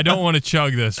 I don't want to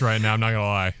chug this right now. I'm not going to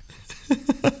lie.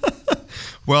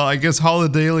 Well, I guess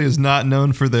Holidaily is not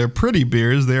known for their pretty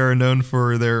beers. They are known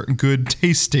for their good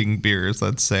tasting beers,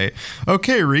 let's say.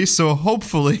 Okay, Reese, so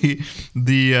hopefully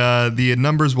the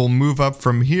numbers will move up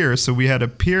from here. So we had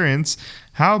appearance.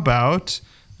 How about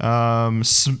I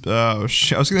was going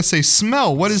to say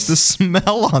smell. What is the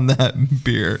smell on that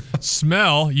beer?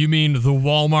 Smell? You mean the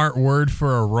Walmart word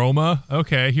for aroma?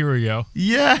 Okay, here we go.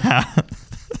 Yeah.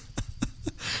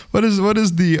 What is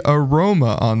the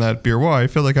aroma on that beer? Wow, I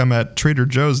feel like I'm at Trader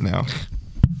Joe's now.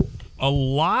 A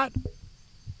lot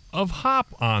of hop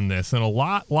on this and a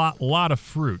lot of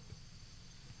fruit.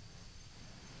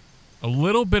 A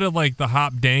little bit of like the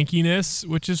hop dankiness,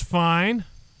 which is fine.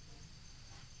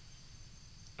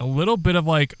 A little bit of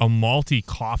like a malty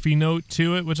coffee note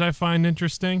to it, which I find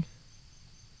interesting.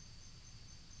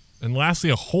 And lastly,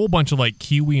 a whole bunch of like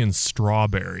kiwi and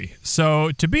strawberry.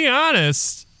 So to be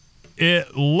honest,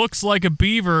 it looks like a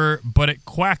beaver, but it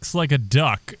quacks like a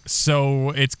duck.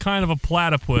 So it's kind of a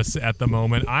platypus at the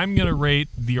moment. I'm going to rate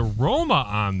the aroma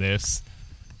on this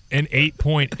an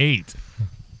 8.8.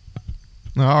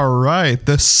 All right.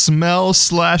 The smell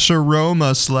 /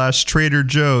 aroma / Trader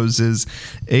Joe's is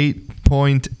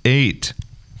 8.8.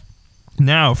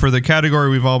 Now, for the category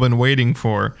we've all been waiting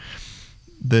for,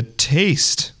 the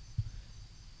taste.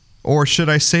 Or should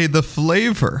I say the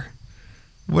flavor?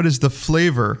 What is the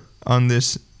flavor on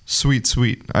this sweet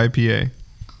IPA?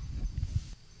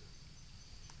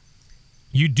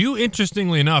 You do,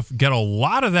 interestingly enough, get a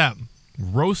lot of that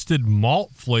roasted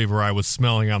malt flavor I was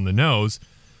smelling on the nose.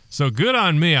 So good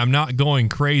on me. I'm not going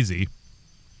crazy.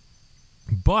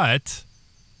 But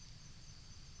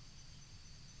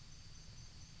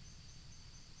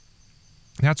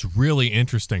that's really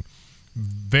interesting.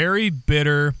 Very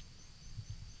bitter,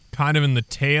 kind of in the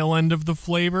tail end of the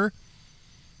flavor.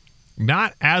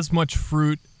 Not as much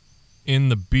fruit in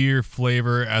the beer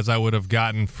flavor as I would have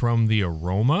gotten from the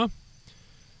aroma.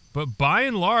 But by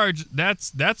and large,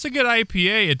 that's a good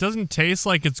IPA. It doesn't taste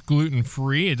like it's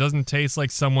gluten-free. It doesn't taste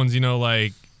like someone's,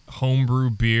 like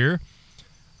homebrew beer.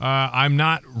 I'm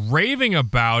not raving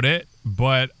about it,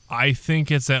 but I think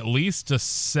it's at least a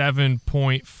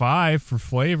 7.5 for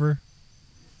flavor.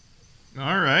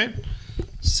 All right.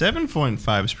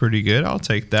 7.5 is pretty good. I'll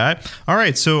take that. All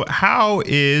right. So, how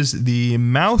is the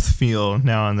mouthfeel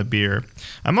now on the beer?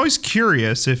 I'm always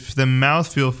curious if the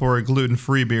mouthfeel for a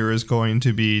gluten-free beer is going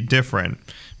to be different.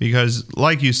 Because,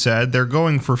 like you said, they're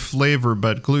going for flavor,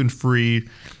 but gluten-free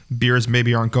beers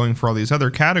maybe aren't going for all these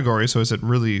other categories. So, is it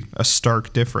really a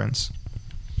stark difference?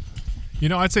 You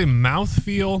know, I'd say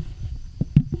mouthfeel.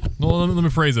 Well, let me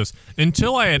phrase this.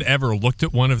 Until I had ever looked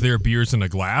at one of their beers in a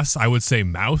glass, I would say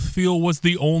mouthfeel was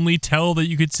the only tell that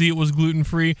you could see it was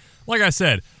gluten-free. Like I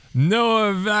said, no,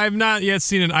 I've not yet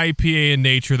seen an IPA in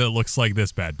nature that looks like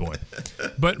this bad boy.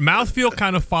 But mouthfeel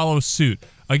kind of follows suit.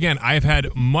 Again, I've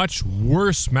had much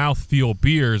worse mouthfeel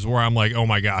beers where I'm like, oh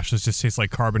my gosh, this just tastes like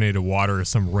carbonated water or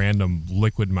some random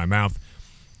liquid in my mouth.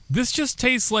 This just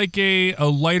tastes like a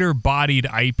lighter-bodied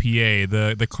IPA.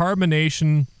 The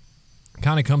carbonation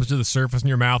kind of comes to the surface in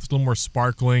your mouth. It's a little more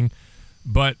sparkling,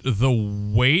 but the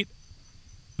weight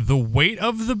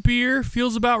of the beer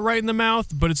feels about right in the mouth,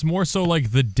 but it's more so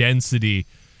like the density.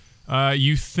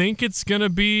 You think it's gonna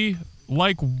be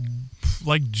like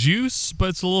juice, but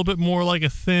it's a little bit more like a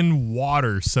thin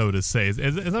water, so to say. Is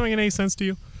that making any sense to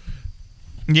you?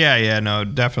 Yeah, no,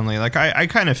 definitely. Like I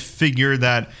kind of figured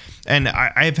that, and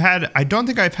I don't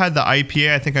think I've had the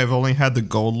IPA. I think I've only had the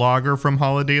Gold Lager from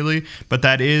Holidaily, but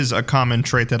that is a common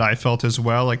trait that I felt as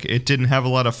well. Like it didn't have a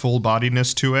lot of full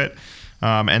bodiness to it,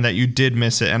 and that you did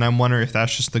miss it. And I'm wondering if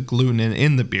that's just the gluten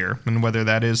in the beer, and whether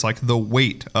that is like the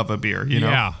weight of a beer. You know?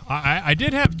 Yeah, I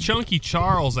did have Chunky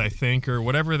Charles, I think, or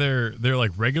whatever their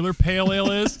like regular pale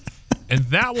ale is, and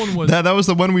that one was that was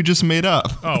the one we just made up.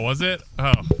 Oh, was it?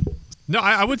 Oh. No,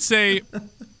 I would say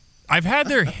I've had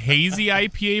their hazy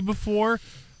IPA before,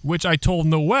 which I told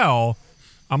Noel,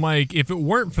 I'm like, if it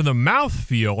weren't for the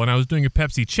mouthfeel and I was doing a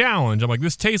Pepsi challenge, I'm like,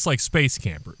 this tastes like Space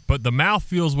Camper, but the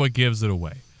mouthfeel is what gives it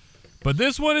away. But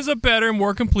this one is a better,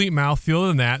 more complete mouthfeel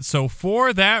than that. So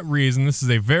for that reason, this is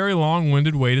a very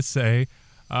long-winded way to say,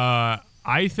 I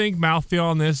think mouthfeel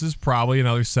on this is probably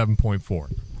another 7.4.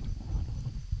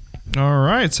 All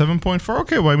right, 7.4.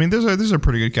 Okay, well, I mean, these are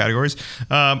pretty good categories.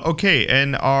 Okay,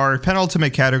 and our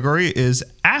penultimate category is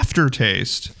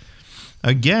aftertaste.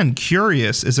 Again,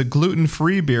 curious, is a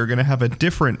gluten-free beer going to have a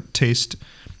different taste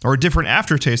or a different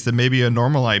aftertaste than maybe a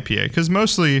normal IPA? Because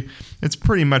mostly it's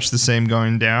pretty much the same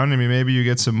going down. I mean, maybe you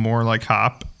get some more like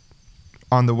hop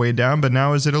on the way down, but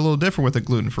now is it a little different with a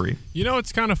gluten-free? You know,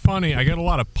 it's kind of funny. I get a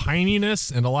lot of pininess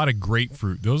and a lot of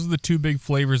grapefruit. Those are the two big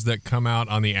flavors that come out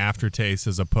on the aftertaste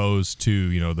as opposed to,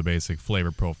 you know, the basic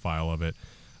flavor profile of it.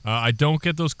 I don't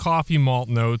get those coffee malt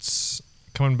notes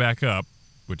coming back up,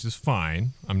 which is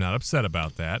fine. I'm not upset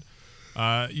about that.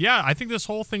 Yeah, I think this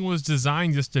whole thing was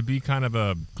designed just to be kind of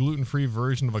a gluten-free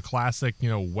version of a classic, you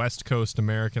know, West Coast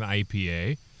American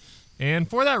IPA. And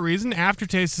for that reason,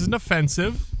 aftertaste isn't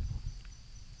offensive.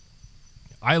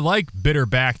 I like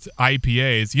bitter-backed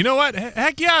IPAs. You know what?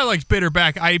 Heck yeah, I like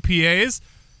bitter-backed IPAs.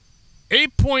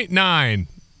 8.9.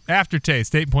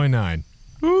 Aftertaste, 8.9.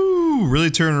 Ooh,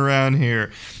 really turning around here.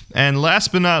 And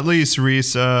last but not least,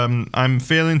 Reese, I'm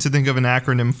failing to think of an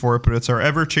acronym for it, but it's our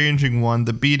ever-changing one,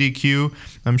 the BDQ.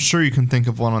 I'm sure you can think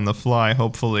of one on the fly,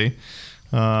 hopefully.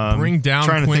 Bring down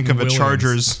trying to think of Williams. a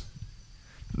Chargers.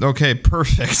 Okay,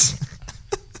 perfect.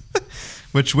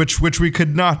 Which we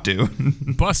could not do.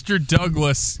 Buster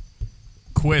Douglas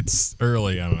quits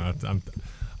early. I don't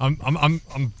know.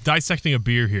 I'm dissecting a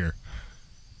beer here.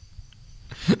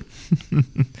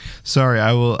 Sorry,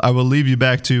 I will leave you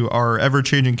back to our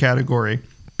ever-changing category,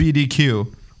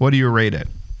 BDQ. What do you rate it?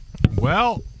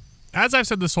 Well, as I've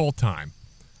said this whole time,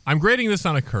 I'm grading this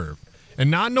on a curve. And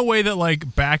not in a way that,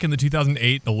 like, back in the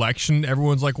 2008 election,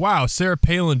 everyone's like, wow, Sarah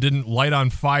Palin didn't light on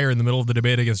fire in the middle of the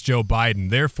debate against Joe Biden.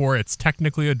 Therefore, it's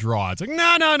technically a draw. It's like,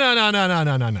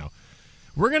 no.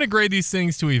 We're going to grade these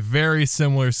things to a very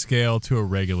similar scale to a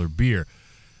regular beer.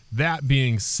 That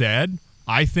being said,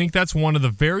 I think that's one of the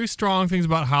very strong things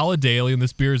about Holidaily, and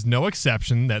this beer is no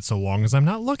exception, that so long as I'm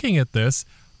not looking at this,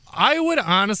 I would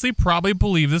honestly probably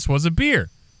believe this was a beer.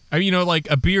 I mean, you know, like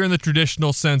a beer in the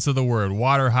traditional sense of the word.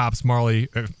 Water, hops, barley,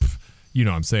 you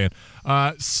know what I'm saying.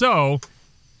 So,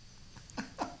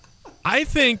 I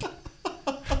think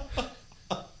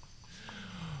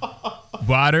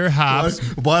water,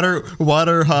 hops,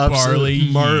 barley,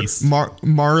 yeast.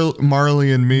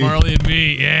 Marley and me. Marley and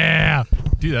me, yeah.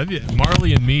 Dude, that'd be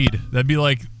Marley and mead. That'd be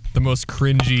like the most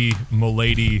cringy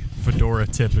Milady fedora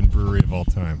tip in brewery of all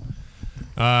time.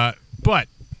 But,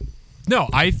 no,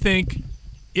 I think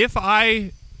if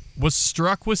I was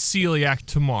struck with celiac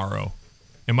tomorrow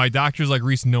and my doctor's like,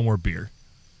 Reese, no more beer,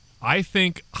 I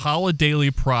think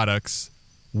Holidaily products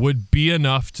would be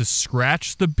enough to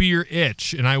scratch the beer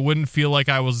itch, and I wouldn't feel like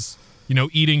I was,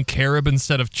 eating carob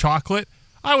instead of chocolate.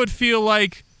 I would feel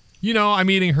like, I'm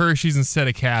eating Hershey's instead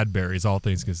of Cadbury's, all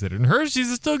things considered. And Hershey's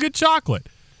is still good chocolate.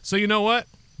 So you know what?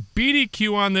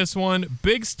 BDQ on this one.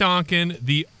 Big Stonkin,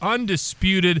 the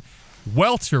undisputed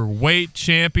welterweight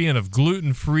champion of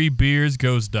gluten-free beers,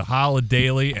 goes to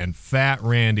Holidaily and Fat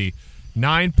Randy.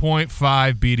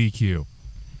 9.5 BDQ.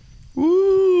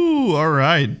 Ooh, all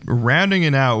right. Rounding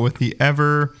it out with the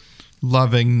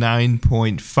ever-loving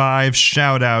 9.5.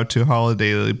 Shout out to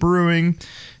Holidaily Brewing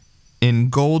in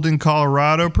Golden,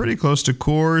 Colorado. Pretty close to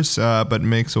Coors, but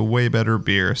makes a way better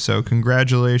beer. So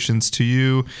congratulations to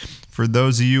you. For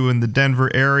those of you in the Denver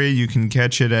area, you can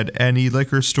catch it at any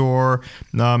liquor store,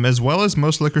 as well as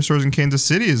most liquor stores in Kansas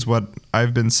City is what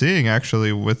I've been seeing,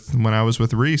 actually, when I was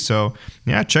with Reese. So,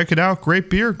 yeah, check it out. Great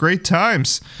beer, great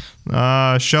times.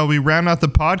 Shall we round out the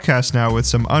podcast now with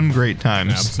some ungreat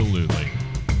times? Absolutely.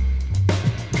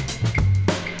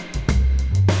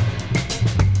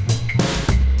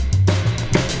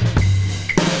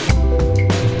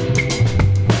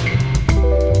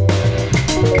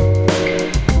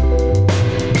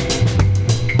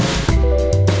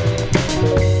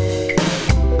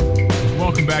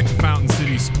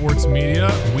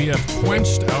 We have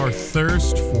quenched our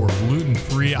thirst for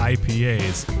gluten-free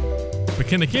IPAs. But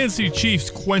can the Kansas City Chiefs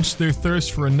quench their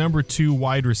thirst for a number 2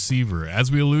 wide receiver?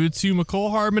 As we alluded to, Mecole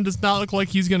Hardman does not look like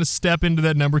he's going to step into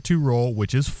that number 2 role,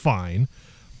 which is fine.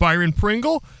 Byron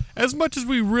Pringle, as much as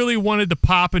we really wanted to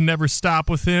pop and never stop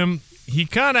with him, he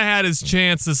kind of had his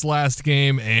chance this last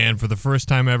game, and for the first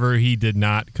time ever, he did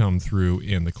not come through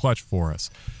in the clutch for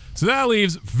us. So that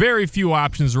leaves very few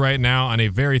options right now on a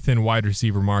very thin wide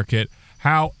receiver market.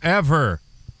 However,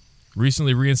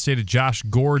 recently reinstated Josh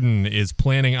Gordon is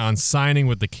planning on signing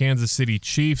with the Kansas City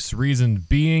Chiefs, reason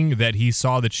being that he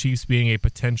saw the Chiefs being a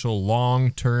potential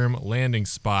long-term landing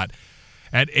spot.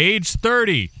 At age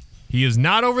 30, he is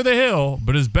not over the hill,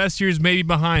 but his best years may be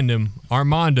behind him.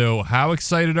 Armando, how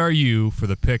excited are you for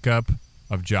the pickup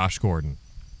of Josh Gordon?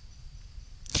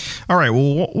 All right,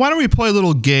 well, why don't we play a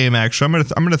little game, actually?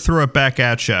 I'm gonna throw it back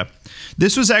at you.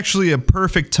 This was actually a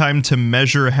perfect time to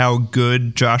measure how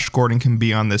good Josh Gordon can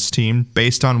be on this team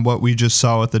based on what we just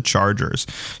saw with the Chargers.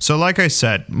 So like I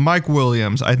said, Mike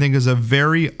Williams, I think, is a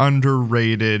very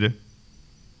underrated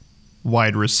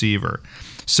wide receiver.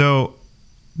 So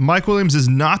Mike Williams is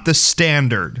not the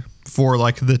standard for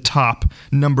like the top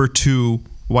number 2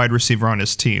 wide receiver on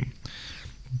his team.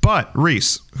 But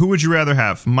Reese, who would you rather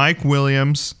have, Mike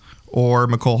Williams or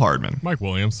Mecole Hardman? Mike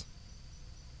Williams.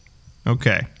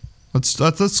 Okay, let's go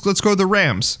to the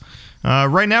Rams.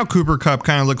 Right now, Cooper Kupp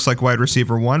kind of looks like wide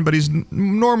receiver 1, but he's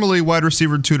normally wide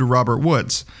receiver 2 to Robert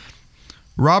Woods.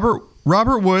 Robert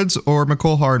Woods or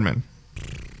Mecole Hardman?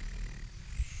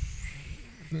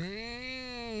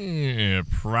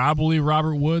 Probably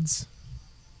Robert Woods.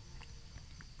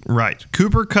 Right,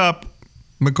 Cooper Kupp,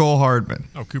 Mecole Hardman.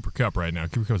 Oh, Cooper Kupp right now.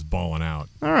 Cooper Kupp's balling out.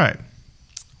 All right.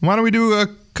 Why don't we do a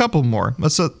couple more?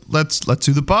 Let's do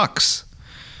the Bucs.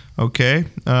 Okay.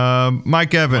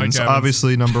 Mike Evans,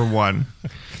 obviously number 1.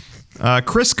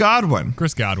 Chris Godwin.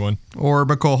 Or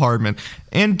Mecole Hardman.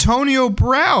 Antonio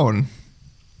Brown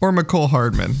or Mecole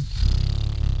Hardman.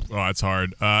 Oh, that's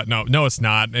hard. No, it's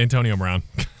not. Antonio Brown.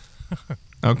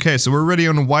 Okay, so we're ready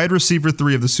on wide receiver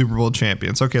 3 of the Super Bowl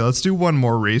champions. Okay, let's do one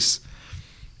more, Reese.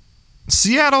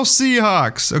 Seattle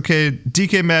Seahawks. Okay,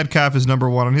 DK Metcalf is number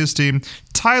 1 on his team.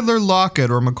 Tyler Lockett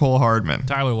or Mecole Hardman?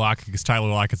 Tyler Lockett, because Tyler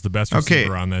Lockett's the best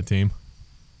receiver on that team.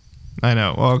 I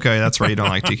know. Well, okay, that's right. You don't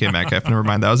like DK Metcalf. Never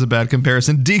mind. That was a bad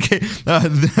comparison. What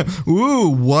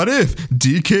if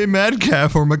DK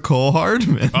Metcalf or Mecole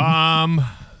Hardman?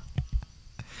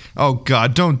 Oh,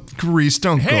 God, Reese,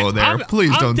 don't go there.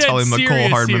 Please don't tell him Mecole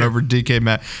Hardman over DK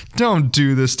Metcalf. Don't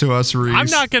do this to us, Reese. I'm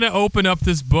not going to open up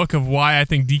this book of why I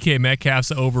think DK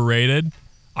Metcalf's overrated.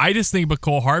 I just think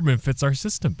Mecole Hardman fits our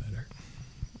system better.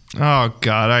 Oh,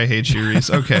 God, I hate you, Reese.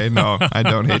 Okay, no, I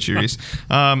don't hate you, Reese.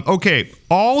 Okay,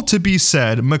 all to be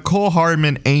said, Mecole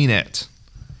Hardman ain't it.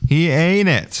 He ain't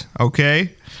it,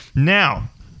 okay? Now,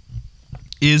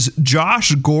 is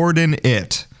Josh Gordon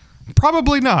it?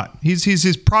 Probably not.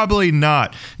 He's probably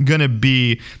not going to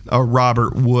be a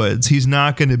Robert Woods. He's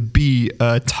not going to be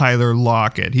a Tyler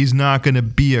Lockett. He's not going to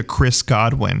be a Chris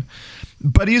Godwin.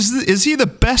 But is he the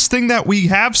best thing that we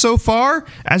have so far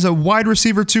as a wide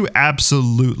receiver too?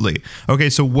 Absolutely. Okay,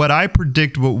 so what I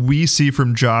predict what we see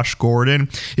from Josh Gordon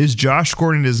is Josh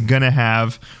Gordon is going to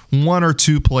have 1 or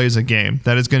 2 plays a game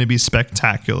that is going to be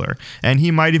spectacular. And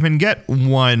he might even get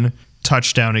 1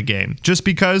 touchdown a game. Just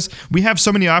because we have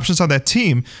so many options on that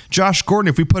team, Josh Gordon,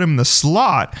 if we put him in the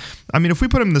slot, if we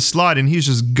put him in the slot and he's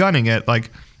just gunning it,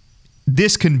 like,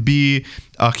 this can be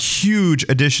a huge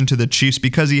addition to the Chiefs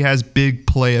because he has big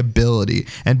playability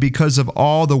and because of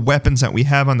all the weapons that we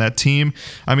have on that team.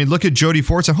 Look at Jody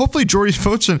Fortson. Hopefully Jody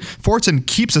Fortson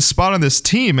keeps a spot on this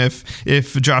team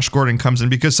if Josh Gordon comes in,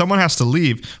 because someone has to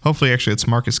leave. Hopefully, actually, it's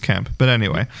Marcus Kemp. But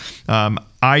anyway,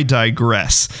 I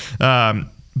digress.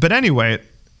 But anyway,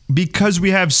 because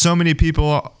we have so many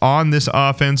people on this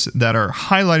offense that are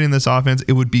highlighting this offense,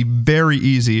 it would be very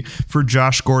easy for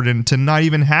Josh Gordon to not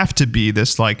even have to be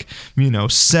this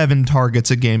 7 targets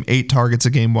a game, 8 targets a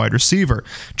game wide receiver.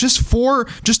 Just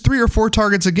 3 or 4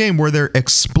 targets a game where they're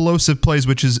explosive plays,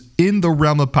 which is in the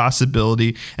realm of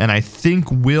possibility and I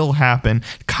think will happen.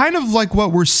 Kind of like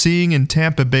what we're seeing in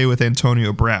Tampa Bay with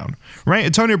Antonio Brown, right?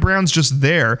 Antonio Brown's just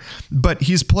there, but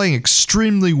he's playing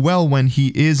extremely well when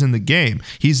he is in the game.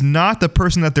 He's not the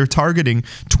person that they're targeting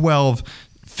 12,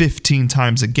 15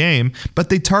 times a game, but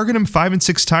they target him 5 and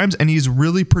 6 times, and he's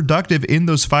really productive in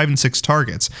those 5 and 6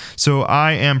 targets. So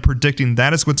I am predicting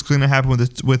that is what's going to happen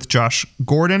with Josh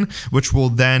Gordon, which will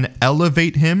then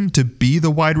elevate him to be the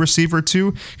wide receiver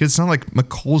too. Because it's not like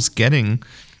McColl's getting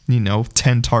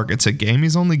 10 targets a game.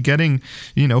 He's only getting,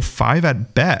 5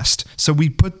 at best. So we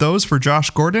put those for Josh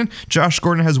Gordon. Josh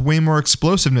Gordon has way more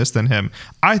explosiveness than him.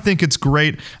 I think it's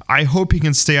great. I hope he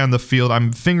can stay on the field.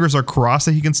 Fingers are crossed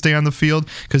that he can stay on the field,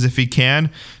 because if he can,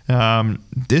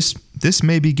 this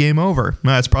may be game over.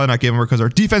 No, it's probably not game over because our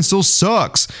defense still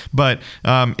sucks, but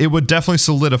it would definitely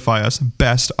solidify us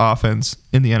best offense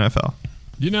in the NFL.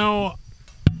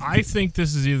 I think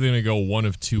this is either going to go one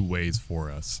of 2 ways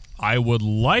for us. I would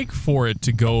like for it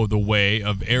to go the way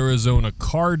of Arizona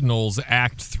Cardinals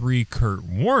Act 3 Kurt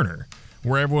Warner,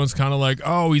 where everyone's kind of like,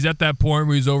 oh, he's at that point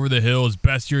where he's over the hill. His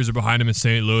best years are behind him in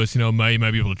St. Louis. He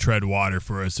might be able to tread water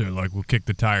for us, or we'll kick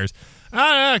the tires.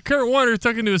 Kurt Warner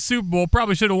took him to a Super Bowl,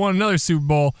 probably should have won another Super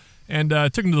Bowl, and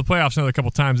took him to the playoffs another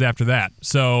couple times after that.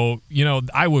 So,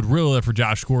 I would really love for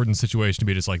Josh Gordon's situation to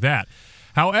be just like that.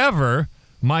 However,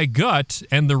 my gut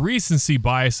and the recency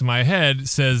bias in my head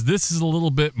says this is a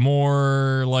little bit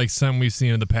more like something we've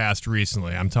seen in the past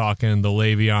recently. I'm talking the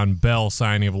Le'Veon Bell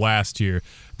signing of last year,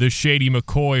 the Shady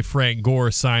McCoy, Frank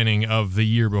Gore signing of the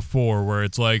year before, where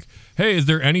it's like, hey, is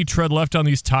there any tread left on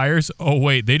these tires? Oh,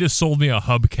 wait, they just sold me a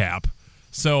hubcap.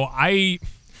 So I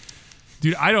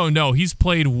don't know. He's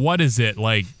played,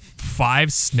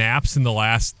 5 snaps in the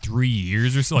last 3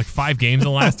 years or so, 5 games in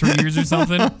the last 3 years or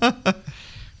something.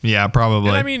 Yeah,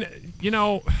 probably. And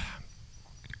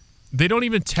they don't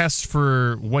even test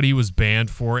for what he was banned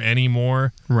for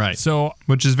anymore. Right. So,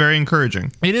 which is very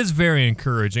encouraging. It is very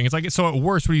encouraging. It's so at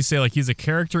worst, what do you say? He's a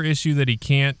character issue that he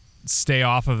can't stay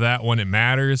off of that when it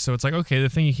matters. So it's okay, the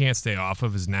thing he can't stay off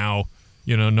of is now,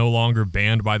 no longer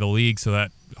banned by the league. So that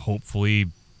hopefully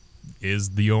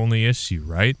is the only issue,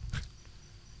 right?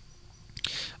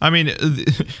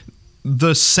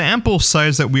 The sample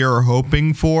size that we are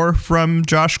hoping for from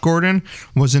Josh Gordon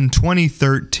was in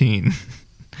 2013.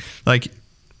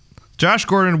 Josh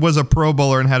Gordon was a Pro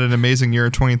Bowler and had an amazing year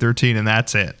in 2013, and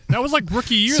that's it. That was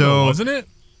rookie year, though, wasn't it?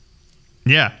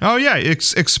 Yeah. Oh, yeah.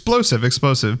 Explosive.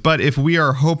 But if we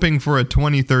are hoping for a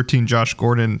 2013 Josh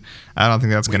Gordon, I don't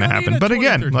think that's going to happen. But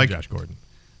again, Josh Gordon.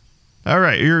 All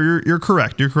right, you're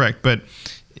correct. You're correct. But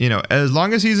as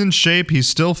long as he's in shape, he's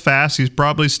still fast. He's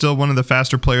probably still one of the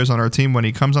faster players on our team when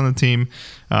he comes on the team.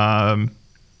 And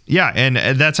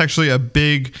that's actually a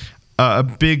big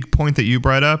point that you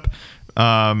brought up.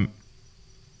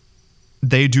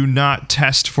 They do not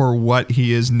test for what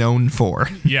he is known for.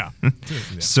 Yeah.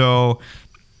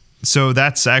 So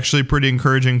that's actually pretty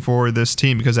encouraging for this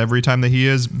team, because every time that he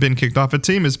has been kicked off a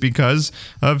team is because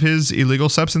of his illegal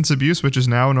substance abuse, which is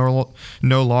now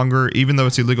no longer, even though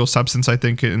it's illegal substance, I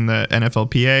think in the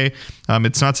NFLPA,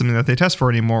 it's not something that they test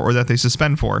for anymore or that they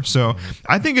suspend for. So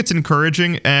I think it's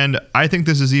encouraging, and I think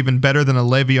this is even better than a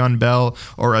Le'Veon Bell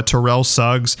or a Terrell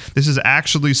Suggs. This is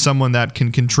actually someone that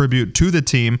can contribute to the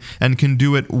team and can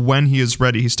do it when he is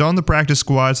ready. He's still on the practice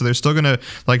squad, so they're still going to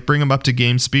bring him up to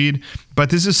game speed. But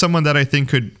this is someone that I think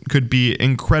could be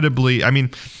incredibly.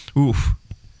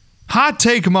 Hot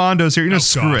take Mondo's here.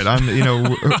 Screw it.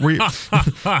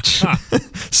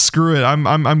 Screw it.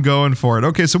 I'm going for it.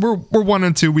 Okay, so we're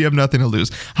 1-2. We have nothing to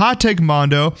lose. Hot take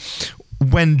Mondo.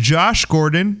 When Josh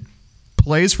Gordon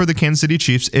plays for the Kansas City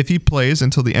Chiefs, if he plays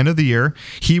until the end of the year,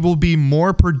 he will be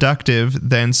more productive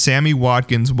than Sammy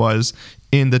Watkins was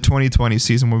in the 2020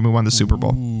 season when we won the Super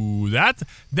Bowl. Ooh, that's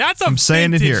a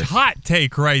vintage hot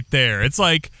take right there. It's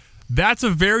That's a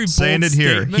very bold saying it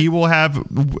here. statement. He will have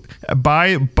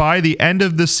by the end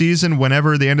of the season,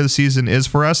 whenever the end of the season is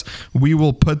for us, we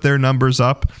will put their numbers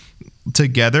up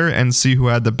together and see who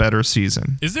had the better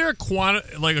season. Is there a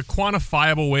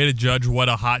quantifiable way to judge what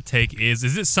a hot take is?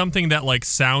 Is it something that like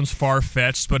sounds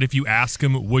far-fetched, but if you ask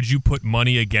them, would you put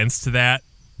money against that?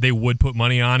 They would put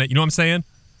money on it. You know what I'm saying?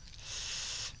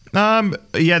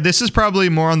 Yeah, this is probably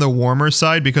more on the warmer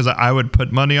side because I would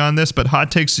put money on this, but hot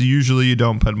takes usually you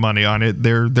don't put money on it.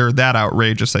 They're that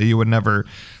outrageous that you would never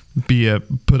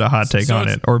put a hot take on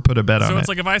it or put a bet on it. So it's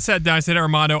like if I sat down, I said,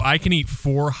 Armando, I can eat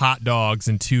 4 hot dogs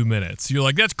in 2 minutes. You're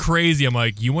like, that's crazy. I'm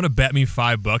like, you want to bet me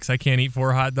 $5 I can't eat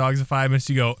 4 hot dogs in 5 minutes?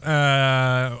 You go,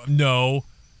 no.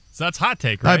 So that's hot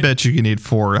take, right? I bet you can eat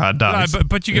 4 hot dogs.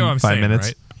 But you get what I'm saying,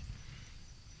 right?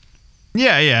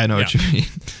 Yeah, I know what you mean.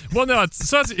 Well, no,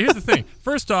 here's the thing.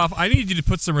 First off, I need you to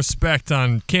put some respect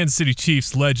on Kansas City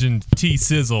Chiefs legend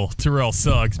T-Sizzle, Terrell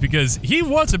Suggs, because he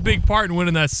was a big part in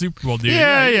winning that Super Bowl, dude.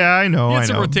 Yeah, I know.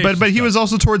 But he was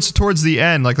also towards the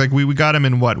end. Like we got him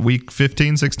in what, week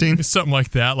 15, 16? Something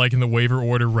like that, like in the waiver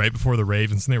order right before the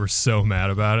Ravens, and they were so mad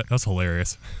about it. That's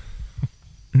hilarious.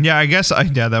 Yeah, I guess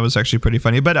that was actually pretty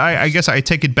funny. But I guess I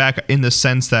take it back in the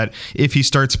sense that if he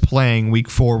starts playing week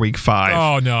 4, week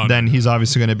 5, then he's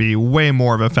obviously going to be way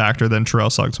more of a factor than Terrell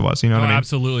Suggs was. You know what I mean?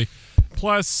 Absolutely.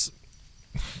 Plus,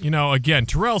 again,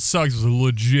 Terrell Suggs was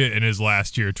legit in his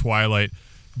last year, Twilight.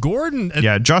 Gordon.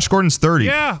 Yeah, Josh Gordon's 30.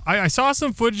 Yeah, I saw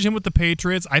some footage of him with the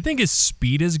Patriots. I think his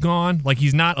speed is gone. Like,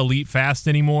 he's not elite fast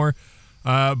anymore.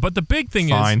 But the big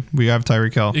thing is we have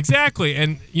Tyreek Hill. Exactly.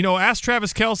 And, ask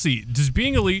Travis Kelce, does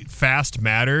being elite fast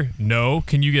matter? No.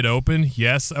 Can you get open?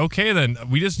 Yes. Okay, then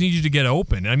we just need you to get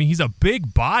open. I mean, he's a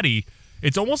big body.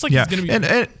 It's almost like he's going to be...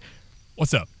 And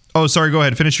what's up? Oh, sorry. Go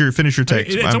ahead. Finish your take.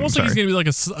 It's almost like he's going to be like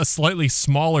a slightly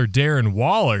smaller Darren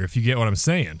Waller, if you get what I'm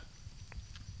saying.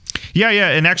 Yeah,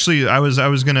 and actually, I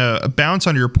was gonna bounce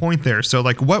on your point there. So,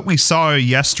 like what we saw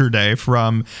yesterday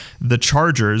from the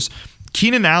Chargers,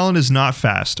 Keenan Allen is not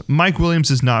fast. Mike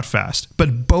Williams is not fast,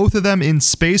 but both of them in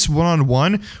space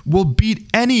one-on-one will beat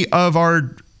any of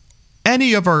our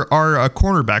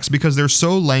cornerbacks because they're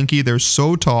so lanky, they're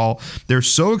so tall, they're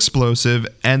so explosive,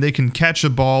 and they can catch a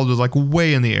ball like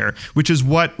way in the air, which is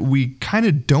what we kind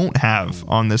of don't have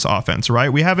on this offense, right?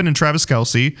 We have it in Travis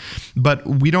Kelce, but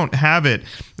we don't have it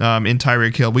in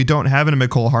Tyreek Hill. We don't have it in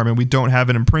Mecole Hardman. We don't have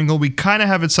it in Pringle. We kind of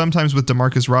have it sometimes with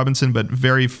Demarcus Robinson, but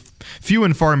very few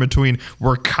and far in between.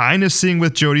 We're kind of seeing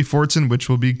with Jody Fortson, which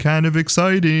will be kind of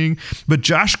exciting. But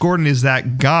Josh Gordon is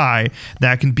that guy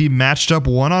that can be matched up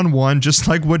one-on-one, just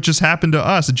like what just happened to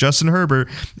us. Justin Herbert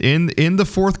in the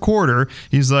fourth quarter,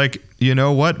 he's like, you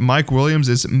know what? Mike Williams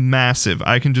is massive.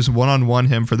 I can just one-on-one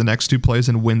him for the next 2 plays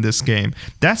and win this game.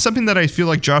 That's something that I feel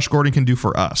like Josh Gordon can do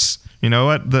for us. You know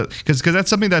what? Because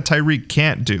that's something that Tyreek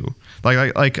can't do.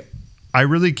 Like I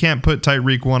really can't put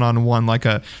Tyreek one-on-one like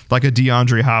a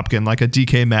DeAndre Hopkins, like a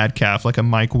DK Metcalf, like a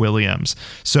Mike Williams.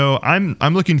 So I'm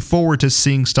looking forward to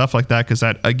seeing stuff like that because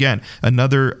that, again,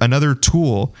 another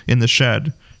tool in the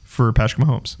shed for Patrick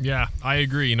Mahomes. Yeah, I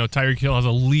agree. Tyreek Hill has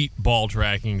elite ball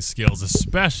tracking skills,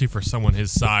 especially for someone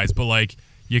his size. But like,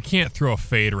 you can't throw a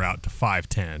fade route to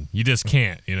 5'10". You just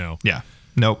can't. Yeah.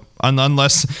 Nope.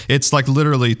 Unless it's like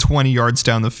literally 20 yards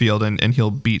down the field and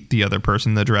he'll beat the other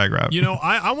person in the drag route.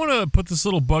 I want to put this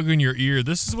little bug in your ear.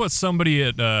 This is what somebody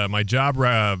at my job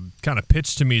kind of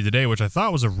pitched to me today, which I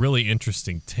thought was a really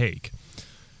interesting take.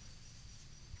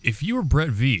 If you were Brett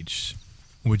Veach,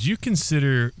 would you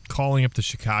consider calling up the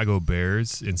Chicago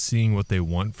Bears and seeing what they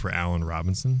want for Allen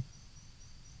Robinson?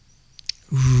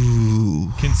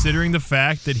 Ooh. Considering the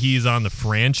fact that he's on the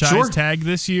franchise tag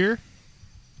this year?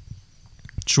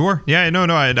 Sure. Yeah. No.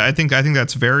 I think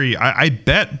that's very. I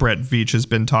bet Brett Veach has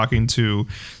been talking to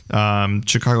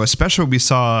Chicago, especially what we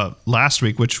saw last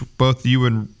week, which both you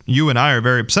and I are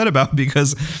very upset about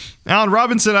because Allen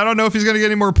Robinson, I don't know if he's going to get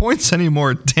any more points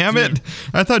anymore. Damn it!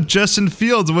 I thought Justin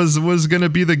Fields was going to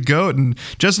be the GOAT, and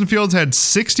Justin Fields had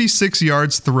 66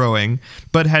 yards throwing,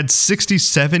 but had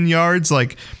 67 yards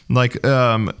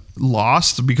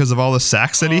lost because of all the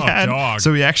sacks that he had. Dog.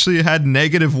 So he actually had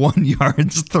 -1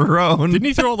 yards thrown. Didn't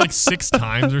he throw it like 6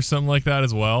 times or something like that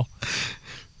as well?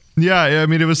 Yeah, I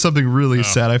mean, it was something really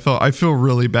sad. I feel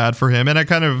really bad for him, and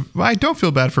I don't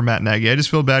feel bad for Matt Nagy. I just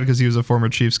feel bad because he was a former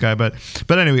Chiefs guy. But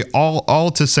anyway,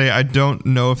 all to say, I don't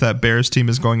know if that Bears team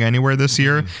is going anywhere this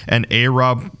year, and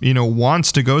A-Rob,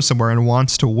 wants to go somewhere and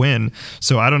wants to win.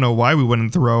 So I don't know why we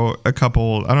wouldn't throw a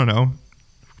couple. I don't know.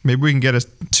 Maybe we can get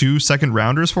 2 second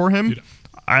rounders for him. Dude,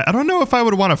 I don't know if I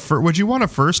would want would you want a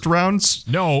first round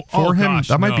no for him? Gosh,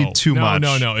 that might be too much.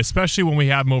 No, especially when we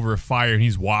have him over a fire and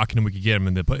he's walking and we could get him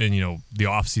in the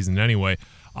off season anyway.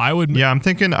 I would. Yeah, I'm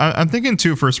thinking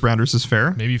 2 first rounders is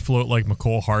fair. Maybe float like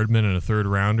McCole Hardman and a third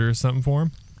rounder or something for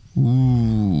him.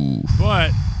 Ooh.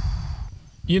 But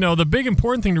the big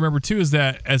important thing to remember too is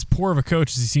that as poor of a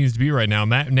coach as he seems to be right now,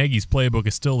 Matt Nagy's playbook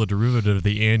is still a derivative of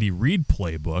the Andy Reid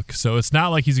playbook. So it's not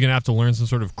like he's going to have to learn some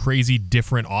sort of crazy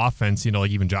different offense,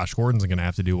 like even Josh Gordon's going to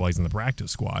have to do while he's in the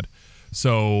practice squad.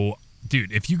 So,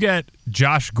 dude, if you get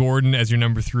Josh Gordon as your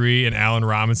number 3 and Allen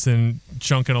Robinson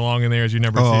chunking along in there as your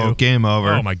number 2. Oh, game over.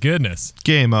 Oh, my goodness.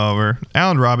 Game over.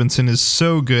 Allen Robinson is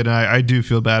so good, and I do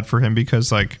feel bad for him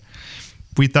because,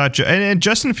 we thought, and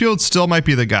Justin Fields still might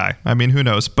be the guy. I mean, who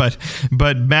knows? But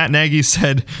Matt Nagy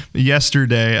said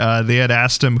yesterday they had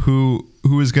asked him who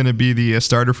is going to be the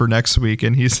starter for next week,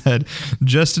 and he said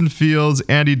Justin Fields,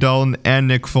 Andy Dalton, and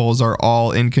Nick Foles are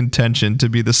all in contention to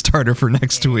be the starter for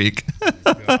next week.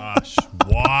 Gosh,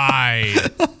 why?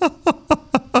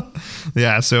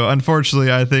 Yeah, so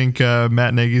unfortunately, I think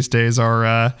Matt Nagy's days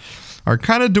are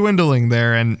kind of dwindling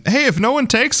there. And hey, if no one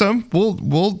takes him,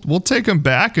 we'll take him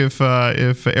back if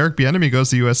Eric Bieniemy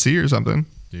goes to USC or something.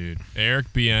 Dude,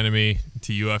 Eric Bieniemy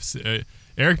to UFC.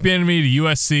 Eric Bieniemy to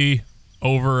USC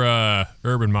over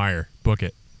Urban Meyer. Book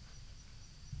it.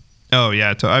 Oh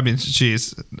yeah, I mean,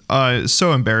 geez,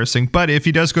 so embarrassing. But if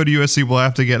he does go to USC, we'll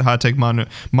have to get Hot Take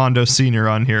Mondo Senior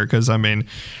on here because I mean,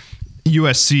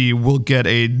 USC will get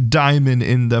a diamond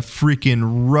in the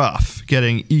freaking rough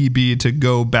getting EB to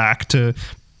go back to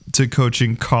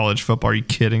coaching college football. Are you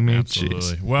kidding me? Absolutely.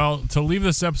 Jeez. Well, to leave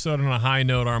this episode on a high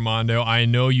note, Armando, I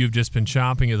know you've just been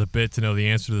chomping at the bit to know the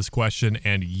answer to this question,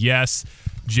 and yes,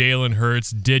 Jalen Hurts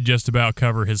did just about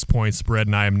cover his point spread,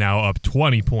 and I am now up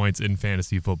 20 points in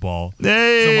fantasy football.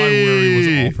 Hey! So my worry was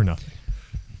all for nothing.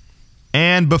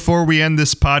 And before we end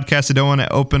this podcast, I don't want to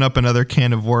open up another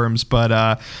can of worms, but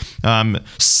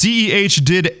CEH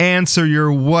did answer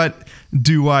your what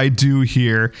do I do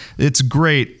here. It's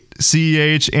great.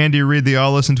 CEH, Andy Reid, they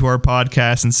all listen to our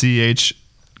podcast, and CEH,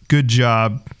 good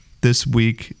job this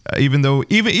week. Even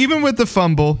with the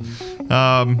fumble,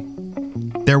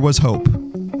 there was hope.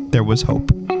 There was hope.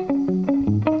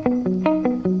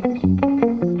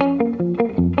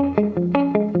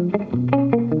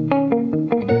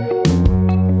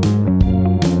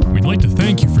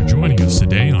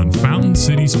 Today on Fountain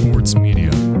City Sports Media.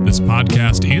 This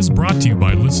podcast is brought to you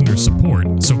by listener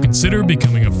support, so consider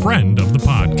becoming a friend of the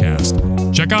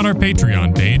podcast. Check out our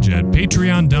Patreon page at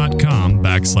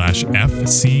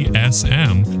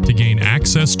patreon.com/FCSM to gain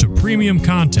access to premium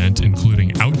content, including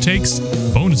outtakes,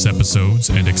 bonus episodes,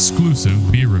 and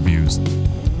exclusive beer reviews.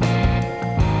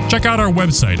 Check out our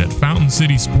website at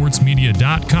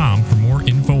FountainCitySportsMedia.com for more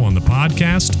info on the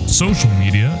podcast, social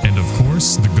media, and of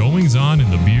course, the goings-on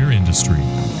in the beer industry.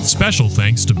 Special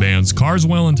thanks to bands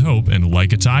Carswell and Hope and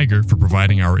Like a Tiger for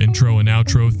providing our intro and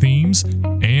outro themes.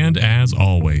 And as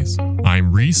always,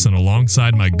 I'm Reese, and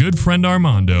alongside my good friend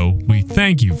Armando, we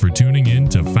thank you for tuning in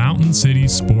to Fountain City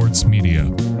Sports Media.